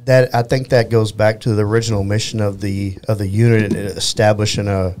 I think that goes back to the original mission of the unit, establishing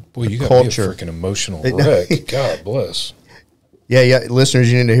a you got culture. Me a freaking emotional wreck. God bless. Yeah.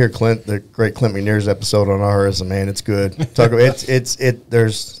 Listeners, you need to hear the great Clint McNair's episode on RSM. Man, it's good. Talk about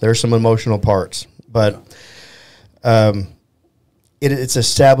there's some emotional parts, but it's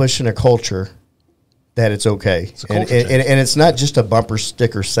establishing a culture that it's okay. And it's not just a bumper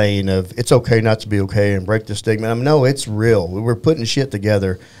sticker saying of it's okay not to be okay and break the stigma. I mean, no, it's real. We're putting shit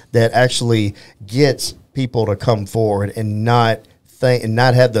together that actually gets people to come forward and not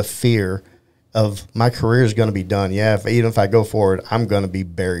have the fear of my career is going to be done. Yeah, even if I go forward, I'm going to be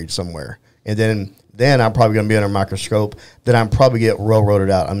buried somewhere. And then I'm probably going to be under a microscope. Then I'm probably get railroaded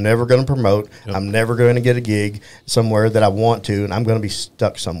out. I'm never going to promote. Yep. I'm never going to get a gig somewhere that I want to, and I'm going to be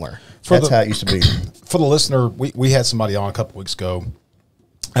stuck somewhere. That's how it used to be. For the listener, we had somebody on a couple weeks ago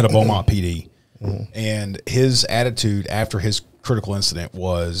at a Beaumont PD, and his attitude after his critical incident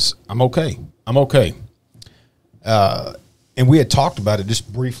was, I'm okay. I'm okay. And we had talked about it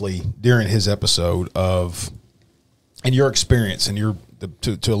just briefly during his episode of, in your experience, and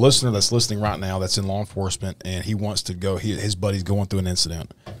to a listener that's listening right now that's in law enforcement and he wants to go, his buddy's going through an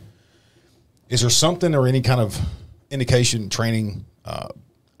incident. Is there something or any kind of indication, training,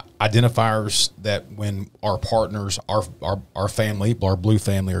 identifiers that when our partners, our family, our blue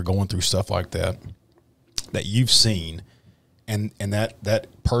family are going through stuff like that you've seen, and that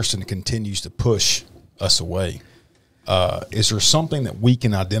person continues to push us away? Is there something that we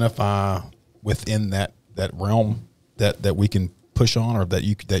can identify within that realm that we can push on, or that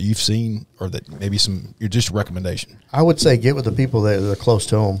you've seen, or that maybe your just recommendation? I would say get with the people that are close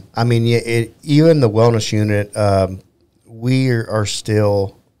to home. I mean, even the wellness unit, we are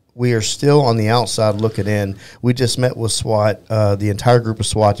still on the outside looking in. We just met with SWAT, the entire group of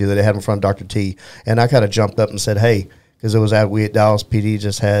SWAT that they had in front of Dr. T, and I kind of jumped up and said, hey, because we at Dallas PD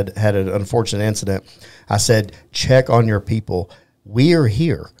just had an unfortunate incident. I said, check on your people. We are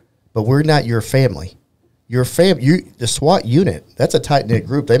here, but we're not your family. Your the SWAT unit, that's a tight-knit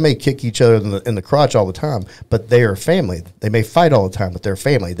group. They may kick each other in the crotch all the time, but they are family. They may fight all the time, but they're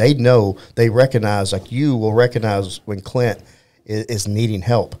family. They know, they recognize, like you will recognize when Clint is needing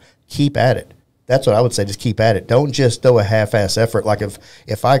help. Keep at it. That's what I would say. Just keep at it. Don't just throw a half-ass effort. Like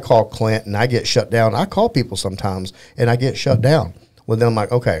if I call Clint and I get shut down, I call people sometimes and I get shut down. Well, then I'm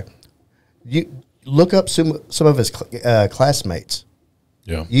like, okay, you look up some of his classmates.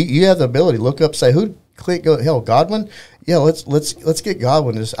 Yeah, you have the ability to look up, say who Clint go. Hell, Godwin. Yeah, let's get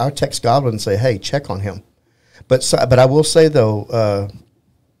Godwin. I'll text Godwin and say, hey, check on him. But I will say though,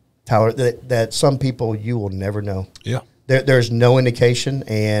 Tyler, that some people you will never know. Yeah, there's no indication,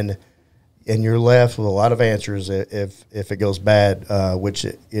 and you're left with a lot of answers if it goes bad, which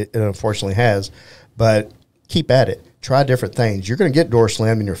it unfortunately has. But keep at it. Try different things. You're going to get doors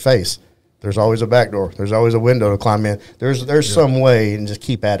slammed in your face. There's always a back door. There's always a window to climb in. There's some way, and just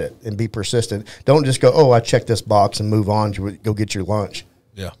keep at it and be persistent. Don't just go, oh, I checked this box and move on to go get your lunch.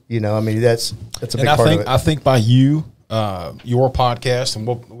 Yeah. I mean, that's a big part of it. I think by you, your podcast, and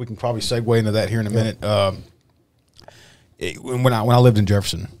we can probably segue into that here in a minute. When I lived in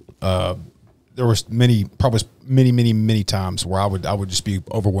Jefferson, there was many times where I would just be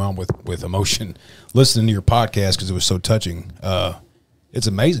overwhelmed with emotion listening to your podcast because it was so touching. It's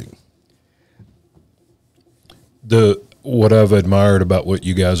amazing. What I've admired about what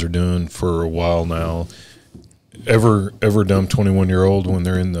you guys are doing for a while now, ever dumb 21-year-old when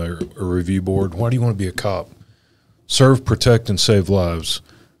they're in the review board? Why do you want to be a cop? Serve, protect, and save lives.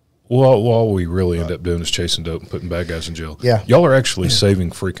 Well, all we really end up doing is chasing dope and putting bad guys in jail. Yeah. Y'all are actually saving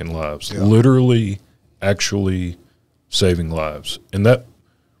freaking lives. Yeah. Literally, actually saving lives. And that,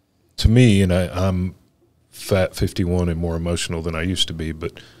 to me, and I'm fat 51 and more emotional than I used to be,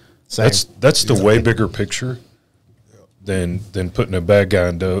 but that's the way bigger picture than putting a bad guy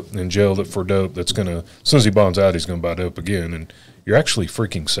in jail for dope that's going to, as soon as he bonds out, he's going to buy dope again. And you're actually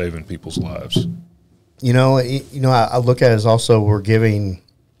freaking saving people's lives. I look at it as also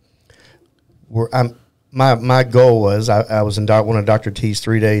my goal was I was in one of Dr. T's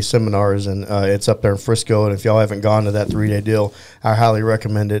 3-day seminars, and it's up there in Frisco. And if y'all haven't gone to that 3-day deal, I highly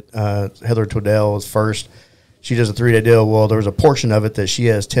recommend it. Heather Twaddell was first. She does a 3-day deal. Well, there was a portion of it that she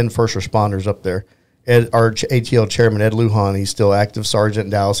has 10 first responders up there. Our ATL chairman, Ed Lujan, he's still active sergeant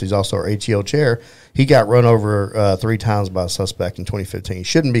in Dallas. He's also our ATL chair. He got run over 3 times by a suspect in 2015. He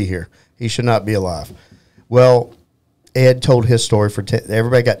shouldn't be here. He should not be alive. Well, Ed told his story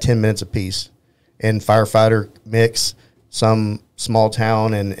everybody got 10 minutes apiece. And firefighter mix, some small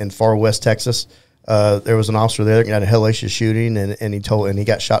town in far west Texas. There was an officer there that got a hellacious shooting, and he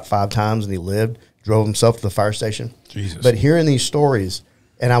got shot 5 times, and he lived, drove himself to the fire station. Jesus. But hearing these stories,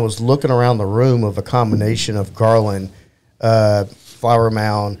 and I was looking around the room of a combination of Garland, Flower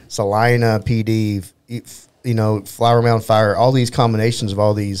Mound, Salina PD, Flower Mound Fire, all these combinations of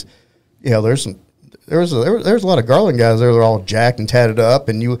all these, there's a lot of Garland guys there. They're all jacked and tatted up,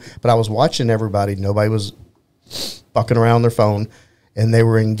 but I was watching everybody. Nobody was fucking around their phone, and they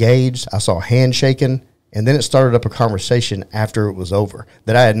were engaged. I saw handshaking, and then it started up a conversation after it was over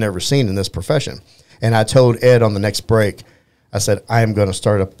that I had never seen in this profession. And I told Ed on the next break, I said, I am going to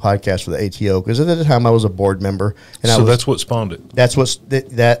start a podcast for the ATO, because at the time I was a board member. And that's what spawned it. That's what's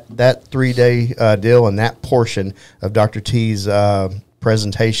that 3-day deal, and that portion of Dr. T's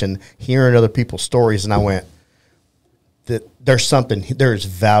presentation, hearing other people's stories, and I went, there's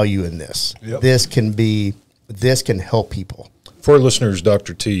value in this. Yep. This can help people. For our listeners,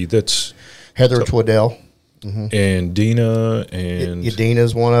 Dr. T, that's Heather Twaddell. And Dina, and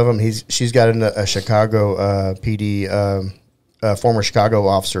Dina's one of them. She's got a Chicago PD, former Chicago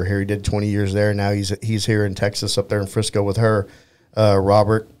officer here. He did 20 years there. Now he's here in Texas, up there in Frisco with her.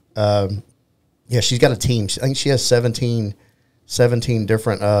 Robert. She's got a team. I think she has 17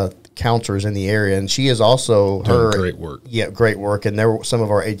 different counselors in the area, and she is also doing great work. Yeah, great work. And they're some of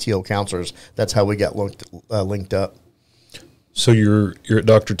our ATO counselors. That's how we got linked up. So you're at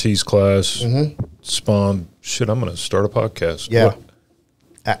Dr. T's class. Spawned. Shit, I'm going to start a podcast. Yeah. What?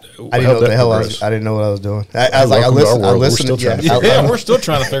 I didn't know what the hell I didn't know what I was doing. I was like, I listened. We're still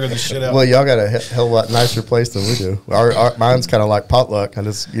trying to figure this shit out. Well, y'all got a hell of a lot nicer place than we do. Mine's kind of like potluck. I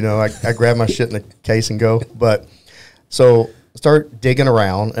just, I grab my shit in the case and go. But so start digging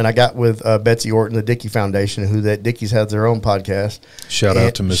around, and I got with Betsy Orton, the Dickey Foundation, Dickey's has their own podcast. Shout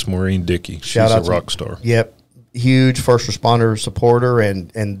out to Miss Maureen Dickey. She's a rock star. Yep. Huge first responder supporter,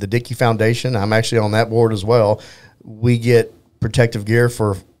 and the Dickey Foundation. I'm actually on that board as well. We get protective gear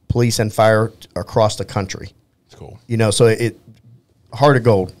for police and fire across the country. That's cool. So it heart of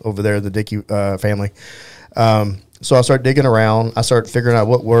gold over there, the Dickey family. So I started digging around. I started figuring out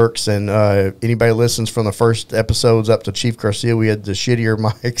what works, and anybody listens from the first episodes up to Chief Garcia, we had the shittier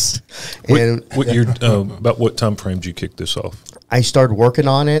mics. About what time frame did you kick this off? I started working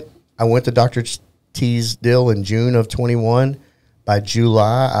on it. I went to Dr. T's deal in June of 21. By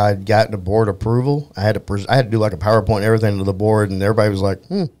July, I'd gotten a board approval. I had to do like a PowerPoint and everything to the board, and everybody was like,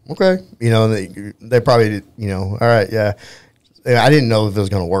 okay. They probably, all right, yeah. I didn't know if it was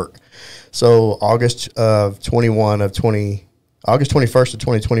going to work. So August 21st of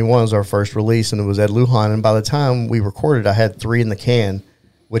 2021 was our first release, and it was Ed Lujan. And by the time we recorded, I had 3 in the can,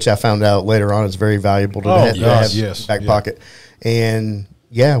 which I found out later on is very valuable to have back pocket. And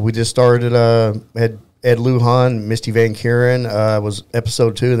yeah, we just started, had Ed Lujan, Misty Van Kuren was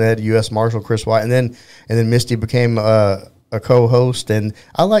episode 2, and they had U.S. Marshal Chris White, and then Misty became a co-host, and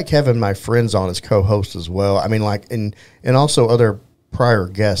I like having my friends on as co-hosts as well. I mean, and also other prior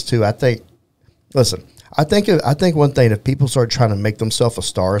guests too. I think one thing, if people start trying to make themselves a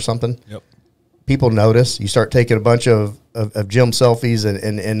star or something, yep, people notice. You start taking a bunch of gym selfies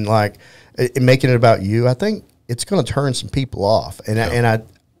and like making it about you. I think it's going to turn some people off. And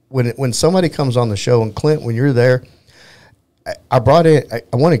when somebody comes on the show, and Clint, when you're there, I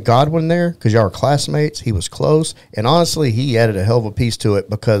wanted Godwin there because y'all are classmates. He was close, and honestly, he added a hell of a piece to it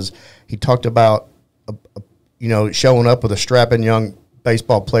because he talked about showing up with a strapping young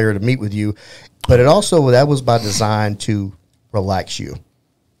baseball player to meet with you, but that was by design to relax you.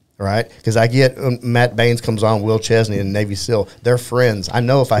 right? Because I get Matt Baines comes on, Will Chesney and Navy SEAL. They're friends. I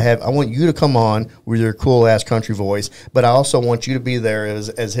know if I want you to come on with your cool ass country voice, but I also want you to be there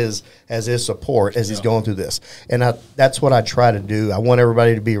as his support as he's going through this. And that's what I try to do. I want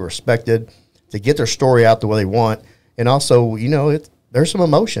everybody to be respected, to get their story out the way they want, and also, you know, there's some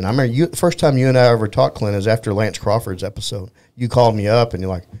emotion. I remember the first time you and I ever talked, Clint, is after Lance Crawford's episode. You called me up and you're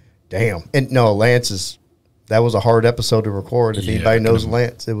like, "Damn!" And no, that was a hard episode to record. If anybody knows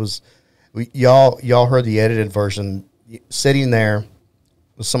Lance, it was y'all heard the edited version. Sitting there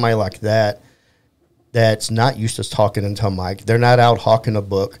with somebody like that's not used to talking into a mic. They're not out hawking a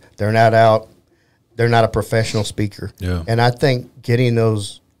book. They're not a professional speaker. Yeah. And I think getting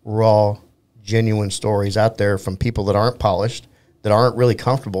those raw, genuine stories out there from people that aren't polished, that aren't really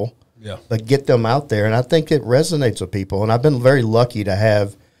comfortable, but get them out there. And I think it resonates with people. And I've been very lucky to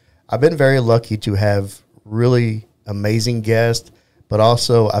have really amazing guests, but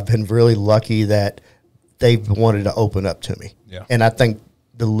also I've been really lucky that they've wanted to open up to me. Yeah. And I think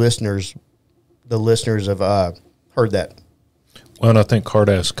the listeners have heard that. Well, and I think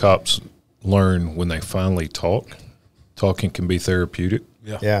hard-ass cops learn when they finally talk. Talking can be therapeutic.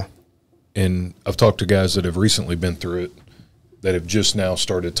 Yeah. And I've talked to guys that have recently been through it that have just now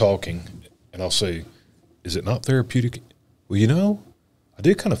started talking, and I'll say, "Is it not therapeutic?" Well, you know, I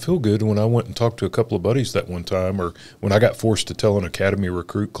did kind of feel good when I went and talked to a couple of buddies that one time, or when I got forced to tell an academy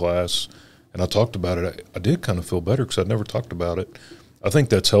recruit class and I talked about it, I did kind of feel better because I'd never talked about it. I think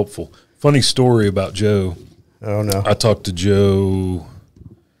that's helpful. Funny story about Joe. Oh, no. I talked to Joe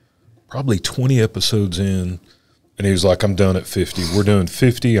probably 20 episodes in, and he was like, "I'm done at 50. We're doing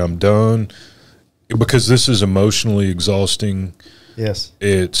 50. I'm done." Because this is emotionally exhausting. Yes.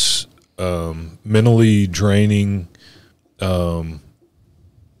 It's mentally draining. And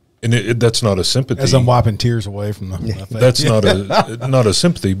that's not a sympathy. As I'm wiping tears away from my face. That's not a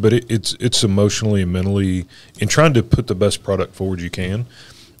sympathy, but it's emotionally and mentally, and trying to put the best product forward you can.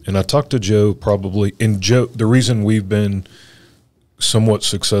 And I talked to Joe the reason we've been somewhat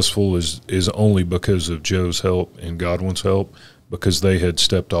successful is only because of Joe's help and Godwin's help, because they had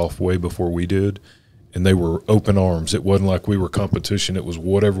stepped off way before we did, and they were open arms. It wasn't like we were competition. It was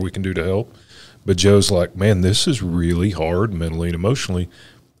whatever we can do to help. But Joe's like, "Man, this is really hard mentally and emotionally.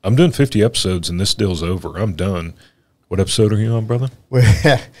 I'm doing 50 episodes, and this deal's over. I'm done." What episode are you on, brother?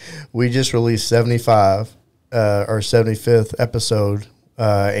 We just released 75, our 75th episode,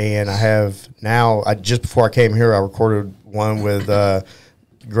 and I have now, just before I came here, I recorded one with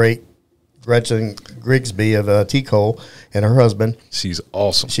great Gretchen Grigsby of T-Cole and her husband. She's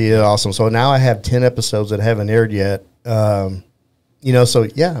awesome. She is awesome. So now I have 10 episodes that haven't aired yet. You know, so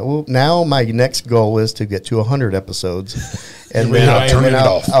yeah. Well, now my next goal is to get to 100 episodes, and then I'll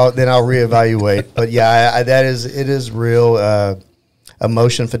reevaluate. But yeah, it is real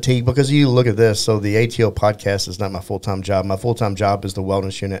emotion fatigue, because you look at this. So the ATO podcast is not my full-time job. My full-time job is the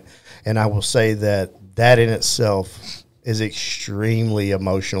wellness unit, and I will say that in itself is extremely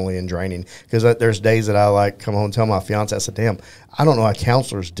emotionally and draining, because there's days that I like come home and tell my fiance, I said, "Damn, I don't know how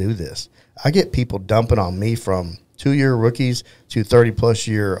counselors do this." I get people dumping on me from 2-year rookies to 30-plus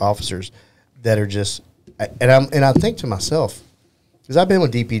year officers that are just, and I think to myself, because I've been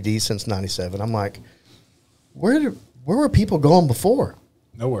with DPD since '97, I'm like, where were people going before?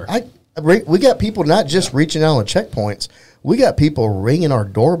 Nowhere. We got people not just reaching out on checkpoints. We got people ringing our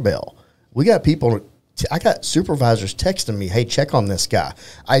doorbell. We got people. I got supervisors texting me, "Hey, check on this guy."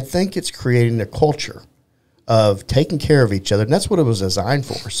 I think it's creating a culture of taking care of each other, and that's what it was designed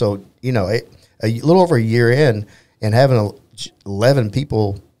for. So, you know, a little over a year in, and having 11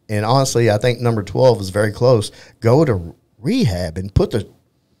 people, and honestly, I think number 12 is very close, go to rehab and put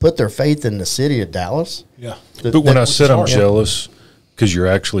their faith in the city of Dallas. Yeah. But when I said I'm jealous because you're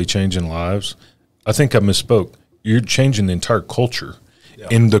actually changing lives, I think I misspoke. You're changing the entire culture. Yeah.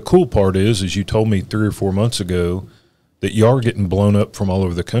 And the cool part is you told me 3 or 4 months ago that you are getting blown up from all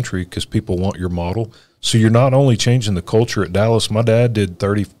over the country because people want your model. So you're not only changing the culture at Dallas. My dad did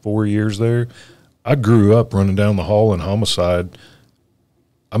 34 years there. I grew up running down the hall in homicide.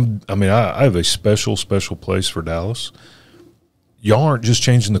 I have a special place for Dallas. Y'all aren't just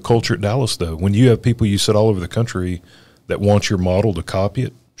changing the culture at Dallas, though. When you have people you said all over the country that want your model to copy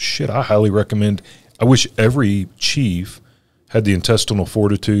it, shit, I highly recommend. I wish every chief had the intestinal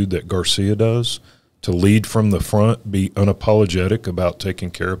fortitude that Garcia does to lead from the front, be unapologetic about taking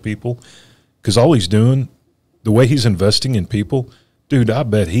care of people. Because all he's doing, the way he's investing in people, dude, I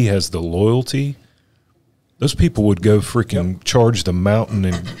bet he has the loyalty. Those people would go freaking charge the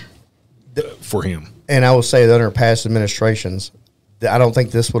mountain for him. And I will say that under past administrations, I don't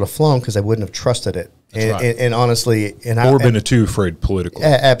think this would have flown because they wouldn't have trusted it. And honestly, or been too afraid politically.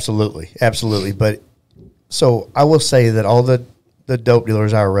 Absolutely. But so I will say that all the dope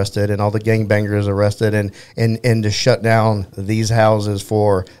dealers are arrested and all the gangbangers arrested and to shut down these houses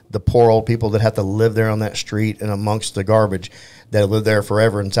for the poor old people that have to live there on that street and amongst the garbage that live there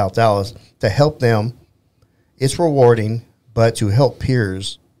forever in South Dallas, to help them, it's rewarding. But to help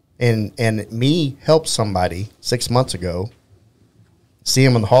peers and me help somebody 6 months ago, see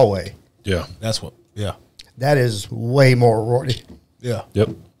him in the hallway. Yeah. That is way more rewarding. Yeah. Yep.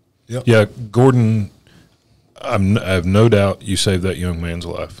 Yeah, Gordon, I have no doubt you saved that young man's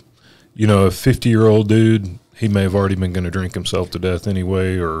life. You know, a 50-year-old dude, he may have already been going to drink himself to death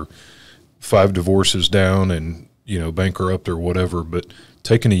anyway, or 5 divorces down and, you know, bankrupt or whatever. But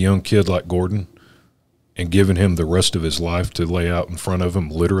taking a young kid like Gordon and giving him the rest of his life to lay out in front of him,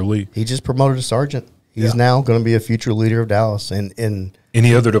 literally. He just promoted to sergeant. He's now going to be a future leader of Dallas. And in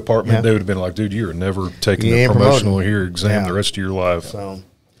any other department, they would have been like, dude, you're never taking the promotional here exam the rest of your life. So,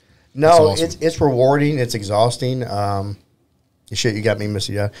 no, awesome. it's rewarding. It's exhausting. Shit, you got me,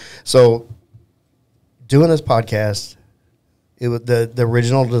 Missy. Yeah. So, doing this podcast, the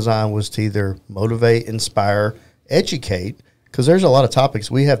original design was to either motivate, inspire, educate, because there's a lot of topics.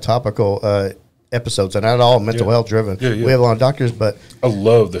 We have topical episodes, and not all mental health driven. We have a lot of doctors, but I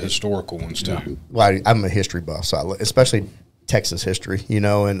love the historical ones too. Well, I'm a history buff, so especially Texas history, you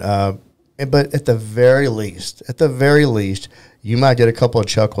know, but at the very least, you might get a couple of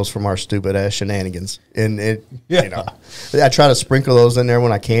chuckles from our stupid ass shenanigans, and you know, I try to sprinkle those in there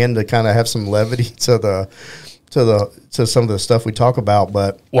when I can to kind of have some levity to some of the stuff we talk about.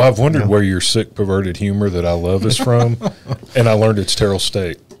 But I've wondered where your sick, perverted humor that I love is from, and I learned it's Terrell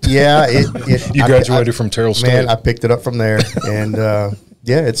State. Yeah, you graduated from Terrell State. Man, I picked it up from there, and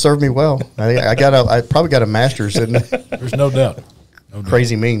it served me well. I probably got a master's in. There's no doubt.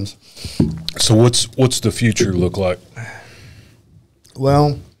 Crazy memes. So what's the future look like?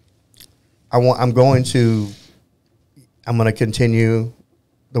 Well, I'm going to continue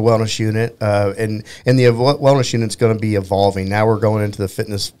the wellness unit, and the wellness unit's going to be evolving. Now we're going into the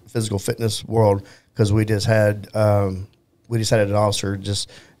physical fitness world, because we just had an officer just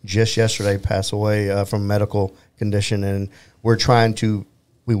yesterday pass away from a medical condition, and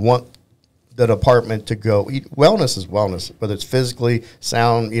we want the department to go. Wellness is wellness, whether it's physically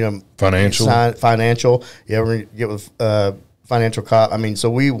sound, you know, financial. You ever get with financial cop? I mean,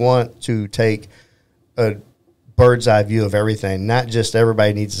 so we want to take a bird's eye view of everything. Not just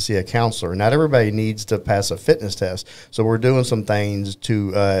everybody needs to see a counselor. Not everybody needs to pass a fitness test. So we're doing some things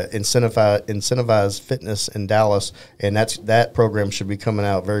to incentivize fitness in Dallas, and that program should be coming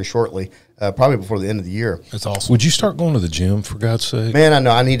out very shortly, probably before the end of the year. That's awesome. Would you start going to the gym, for God's sake? Man, I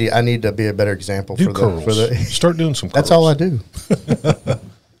know I need to be a better example for the start doing some curls. That's all I do.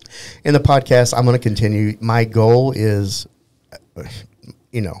 In the podcast, I'm going to continue. My goal is,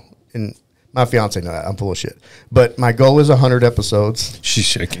 you know, and my fiance knows I'm full of shit, but my goal is 100 episodes. She's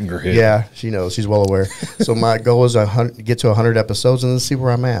shaking her head. Yeah, she knows. She's well aware. So my goal is get to 100 episodes and then see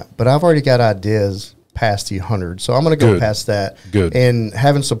where I'm at. But I've already got ideas past the 100, so I'm going to go past that. Good. And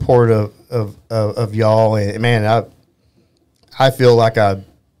having support of y'all, and man, I feel like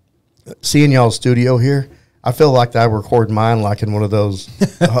seeing y'all's studio here. I feel like I record mine like in one of those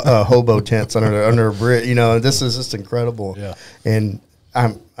hobo tents under a bridge. You know, this is just incredible. Yeah. And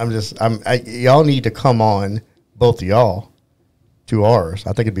y'all need to come on, both of y'all, to ours.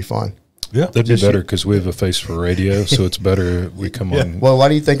 I think ituld be fun. Yeah, that'd be better because we have a face for radio, so it's better we come on. Well, why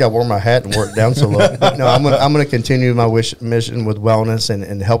do you think I wore my hat and worked down so low? No, I'm gonna continue my mission with wellness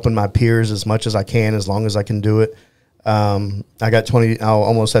and helping my peers as much as I can, as long as I can do it. I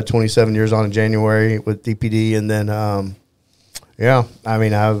almost had 27 years on in January with DPD, and then I've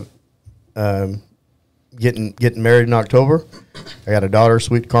getting married in October. I got a daughter,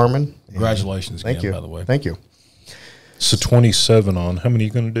 sweet Carmen. Congratulations Thank again, you. by the way. Thank you. So 27 on. How many are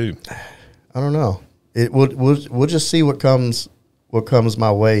you going to do? I don't know. We'll just see what comes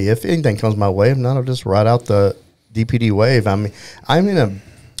my way. If anything comes my way, if not, I'll just ride out the DPD wave. I mean,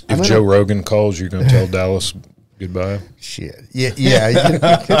 if Joe Rogan calls, you're going to tell Dallas goodbye. Shit. Yeah.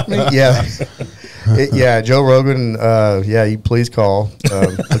 Yeah. Yeah. Joe Rogan. You please call.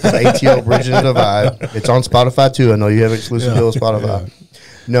 Look at ATO Bridging the Divide. It's on Spotify too. I know you have exclusive deal with Spotify. Yeah.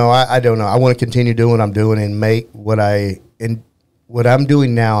 No, I don't know. I want to continue doing what I'm doing and make what I'm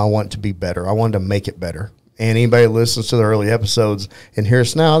doing now. I want to be better. I want to make it better. And anybody that listens to the early episodes and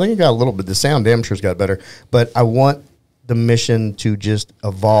hears now, I think it got a little bit. The sound damn sure's got better. But I want the mission to just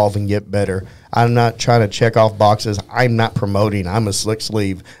evolve and get better. I'm not trying to check off boxes. I'm not promoting. I'm a slick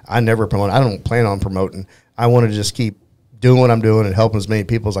sleeve. I never promote. I don't plan on promoting. I want to just keep doing what I'm doing and helping as many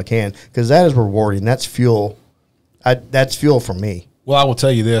people as I can, because that is rewarding. That's fuel. That's fuel for me. Well, I will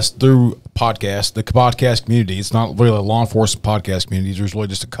tell you this, through podcast, the podcast community, it's not really a law enforcement podcast community. There's really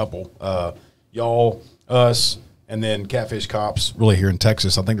just a couple. Y'all, us, and then Catfish Cops really here in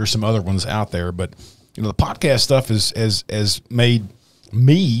Texas. I think there's some other ones out there. But, you know, the podcast stuff has made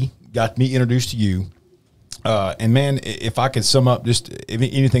me, got me introduced to you. And, man, if I could sum up just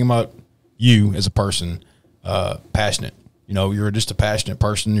anything about you as a person, passionate. You know, you're just a passionate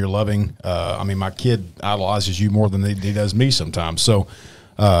person. You're loving. I mean, my kid idolizes you more than he does me sometimes. So,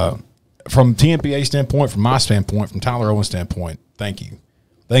 from Tmpa standpoint, from my standpoint, from Tyler Owen's standpoint, thank you.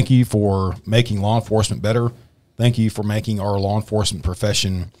 Thank you for making law enforcement better. Thank you for making our law enforcement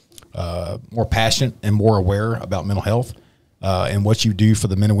profession more passionate and more aware about mental health and what you do for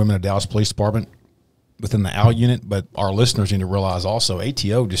the men and women of Dallas Police Department within the AL unit. But our listeners need to realize also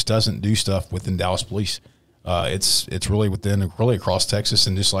ATO just doesn't do stuff within Dallas Police. It's really really across Texas,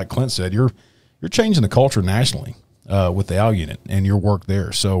 and just like Clint said, you're changing the culture nationally with the AL unit and your work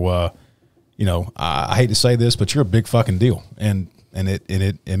there. So, you know, I hate to say this, but you're a big fucking deal, and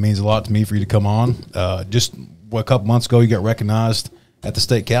it means a lot to me for you to come on. Just a couple months ago, you got recognized at the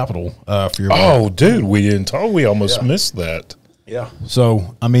state capitol for your. Oh, dude, we didn't talk. We almost missed that. Yeah.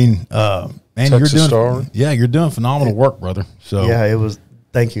 So I mean, man, Texas you're doing Star. Yeah, you're doing phenomenal work, brother. So Yeah, it was.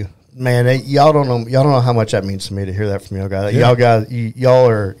 Thank you, man. Y'all don't know how much that means to me to hear that from y'all guys. Yeah. Y'all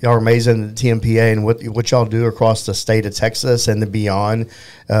are amazing at the Tmpa and what y'all do across the state of Texas and the beyond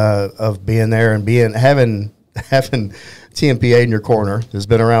of being there and having Tmpa in your corner. It's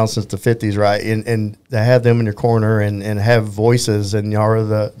been around since the 50s, right? And to have them in your corner and have voices, and y'all are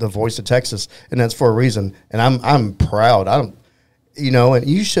the voice of Texas, and that's for a reason. And I'm proud. You know, and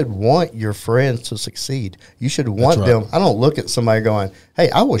you should want your friends to succeed. You should want them. I don't look at somebody going, "Hey,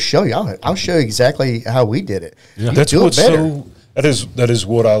 I will show you. I'll show you exactly how we did it." Yeah. That's what's so. That is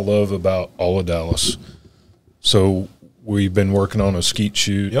what I love about all of Dallas. So we've been working on a skeet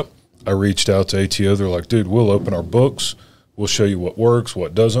shoot. Yep. I reached out to ATO. They're like, "Dude, we'll open our books. We'll show you what works,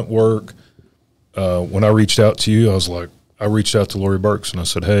 what doesn't work." When I reached out to you, I reached out to Lori Burks and I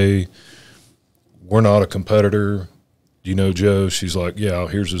said, "Hey, we're not a competitor. Do you know Joe?" She's like, "Yeah,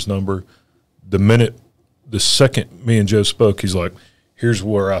 here's his number." The second me and Joe spoke, he's like, "Here's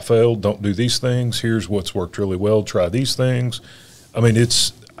where I failed. Don't do these things. Here's what's worked really well. Try these things." I mean,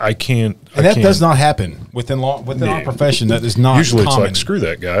 that does not happen within our profession. That is not usually common. It's like, screw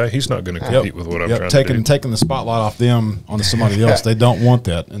that guy. He's not going to compete with what I'm trying to do. Taking the spotlight off them onto somebody else. They don't want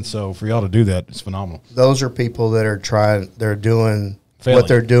that. And so for y'all to do that, it's phenomenal. Those are people that are they're doing Failing. what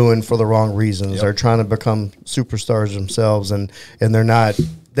they're doing for the wrong reasons. Yep. They're trying to become superstars themselves, and they're not.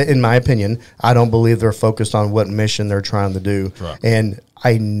 In my opinion, I don't believe they're focused on what mission they're trying to do. Right. And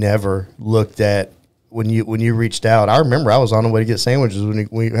I never looked at when you reached out. I remember I was on the way to get sandwiches when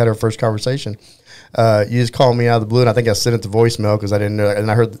we had our first conversation. You just called me out of the blue, and I think I sent it to voicemail because I didn't know.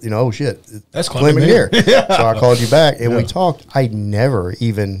 And I heard, oh shit, that's Clem here. Yeah. So I called you back, and we talked. I never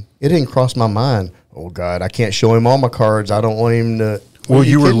even, it didn't cross my mind. Oh God, I can't show him all my cards. I don't want him to. Well,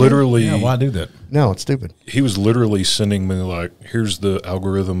 you were literally. Yeah, why do that? No, it's stupid. He was literally sending me like, "Here's the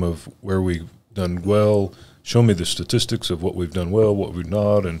algorithm of where we've done well. Show me the statistics of what we've done well, what we've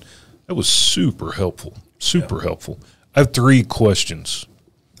not," and that was super helpful. Super helpful. I have 3 questions.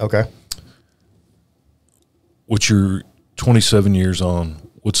 Okay. What's your 27 years on?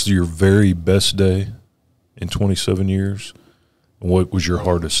 What's your very best day in 27 years? And what was your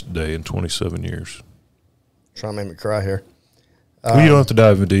hardest day in 27 years? Trying to make me cry here. Well, you don't have to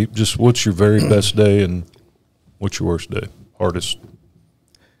dive in deep. Just what's your very best day and what's your worst day? Hardest.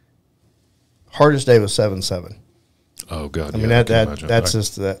 Hardest day was 7/7. Oh God! I mean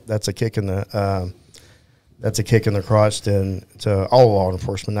that's a kick in the that's a kick in the crotch to all law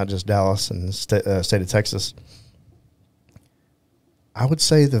enforcement, not just Dallas and the state of Texas. I would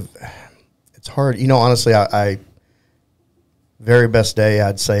say it's hard. You know, honestly, I very best day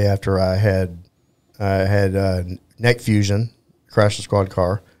I'd say after I had neck fusion. Crashed the squad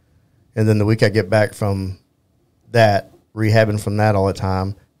car, and then the week I get back from that, rehabbing from that all the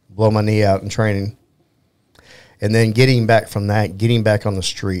time, blow my knee out in training, and then getting back from that, getting back on the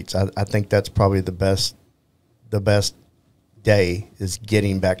streets. I think that's probably the best day is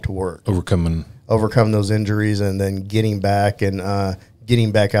getting back to work, overcoming those injuries, and then getting back and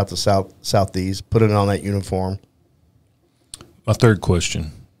getting back out the southeast, putting on that uniform. My third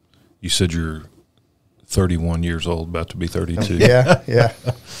question: you said you're 31 years old, about to be 32. Yeah.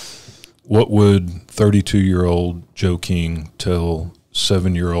 What would 32-year-old Joe King tell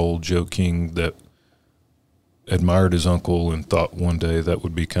 7-year-old Joe King that admired his uncle and thought one day that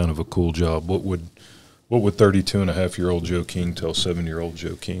would be kind of a cool job? What What would 32-and-a-half-year-old Joe King tell 7-year-old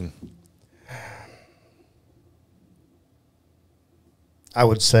Joe King? I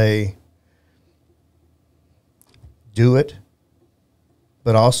would say do it,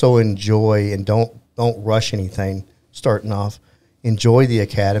 but also enjoy, and don't rush anything starting off. Enjoy the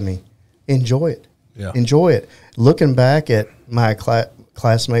academy. Enjoy it. Yeah. Enjoy it. Looking back at my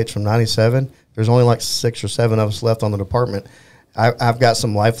classmates from 97, there's only like 6 or 7 of us left on the department. I've got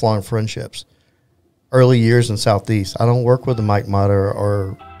some lifelong friendships. Early years in Southeast. I don't work with the Mike Motter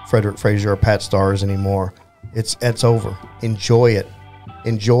or Frederick Frazier or Pat Stars anymore. It's over. Enjoy it.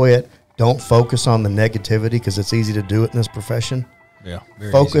 Enjoy it. Don't focus on the negativity because it's easy to do it in this profession. Yeah.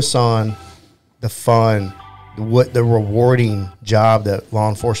 Focus on the fun, what the rewarding job that law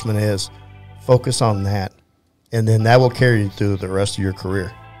enforcement is. Focus on that, and then that will carry you through the rest of your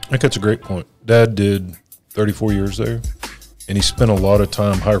career. I think that's a great point. Dad did 34 years there, and he spent a lot of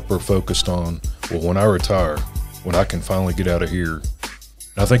time hyper-focused on, well, when I retire, when I can finally get out of here. And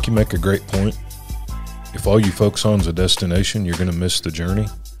I think you make a great point. If all you focus on is a destination, you're going to miss the journey.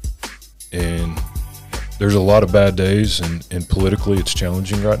 And there's a lot of bad days, and politically it's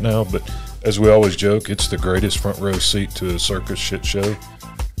challenging right now. But as we always joke, it's the greatest front row seat to a circus shit show.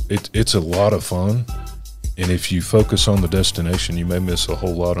 It's a lot of fun. And if you focus on the destination, you may miss a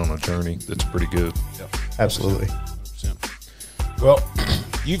whole lot on a journey that's pretty good. Yep. Absolutely. 100%. Well,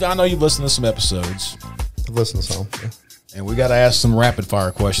 I know you've listened to some episodes. I've listened to some. Yeah. And we got to ask some rapid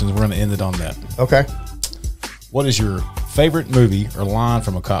fire questions. We're going to end it on that. Okay. What is your favorite movie or line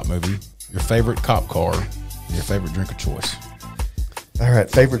from a cop movie, your favorite cop car, and your favorite drink of choice? All right.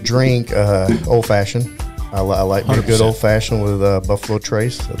 Favorite drink, old-fashioned. I like me a good 100%. old-fashioned with Buffalo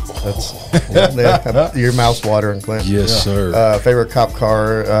Trace. That's your mouth's watering, Clint. Yes, sir. Favorite cop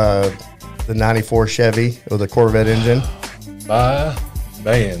car, the 94 Chevy with a Corvette engine. My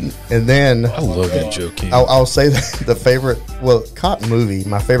man. And then I love you, Joe King. I'll say that the favorite, cop movie,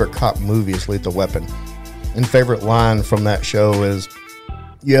 my favorite cop movie is Lethal Weapon. And favorite line from that show is,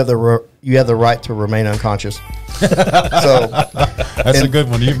 you have the right to remain unconscious. So That's a good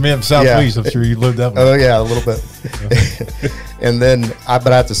one. You've been in Southeast. I'm sure you lived that one. Oh yeah, a little bit. And then, but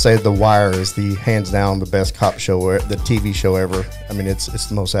I have to say, The Wire is the hands down the best cop show, the TV show ever. I mean, it's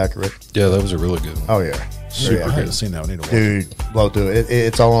the most accurate. Yeah, that was a really good one. Oh yeah, Super. I haven't seen that one either. Dude, blow through it.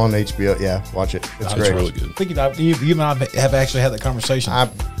 It's all on HBO. Yeah, watch it. It's great. really good. I think you and I have actually had that conversation. I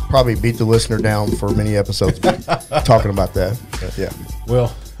probably beat the listener down for many episodes talking about that. But yeah.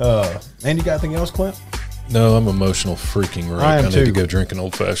 Well, and you got anything else, Clint? No, I'm emotional freaking wreck. I am need too. to go drink an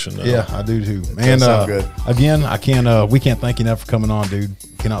old fashioned now. Yeah, I do too. Man, sound good. Again, we can't thank you enough for coming on, dude.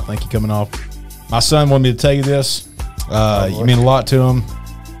 Cannot thank you coming off. My son wanted me to tell you this. You mean a lot to him.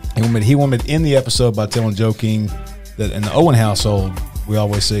 He wanted me to end the episode by telling Joe King that in the Owen household, we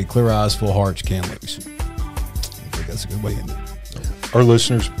always say, clear eyes, full hearts, you can't lose. I think that's a good way to end it. Our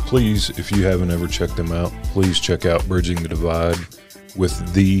listeners, please, if you haven't ever checked them out, please check out Bridging the Divide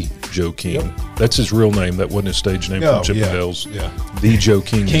with the Joe King. Yep. That's his real name. That wasn't his stage name from Chippendales. Yeah. The Joe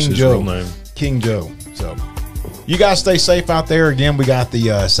King is his Joe. real name. King Joe. So you guys stay safe out there. Again, we got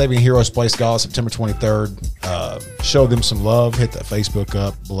the Saving Heroes Place Gala September 23rd. Show them some love. Hit that Facebook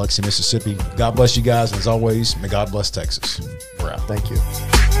up, Biloxi, Mississippi. God bless you guys. And as always, may God bless Texas. We're out. Thank you.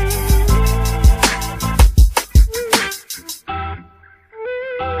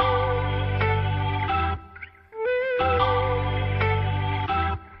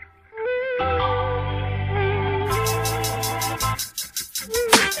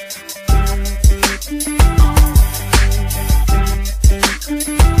 Thank you.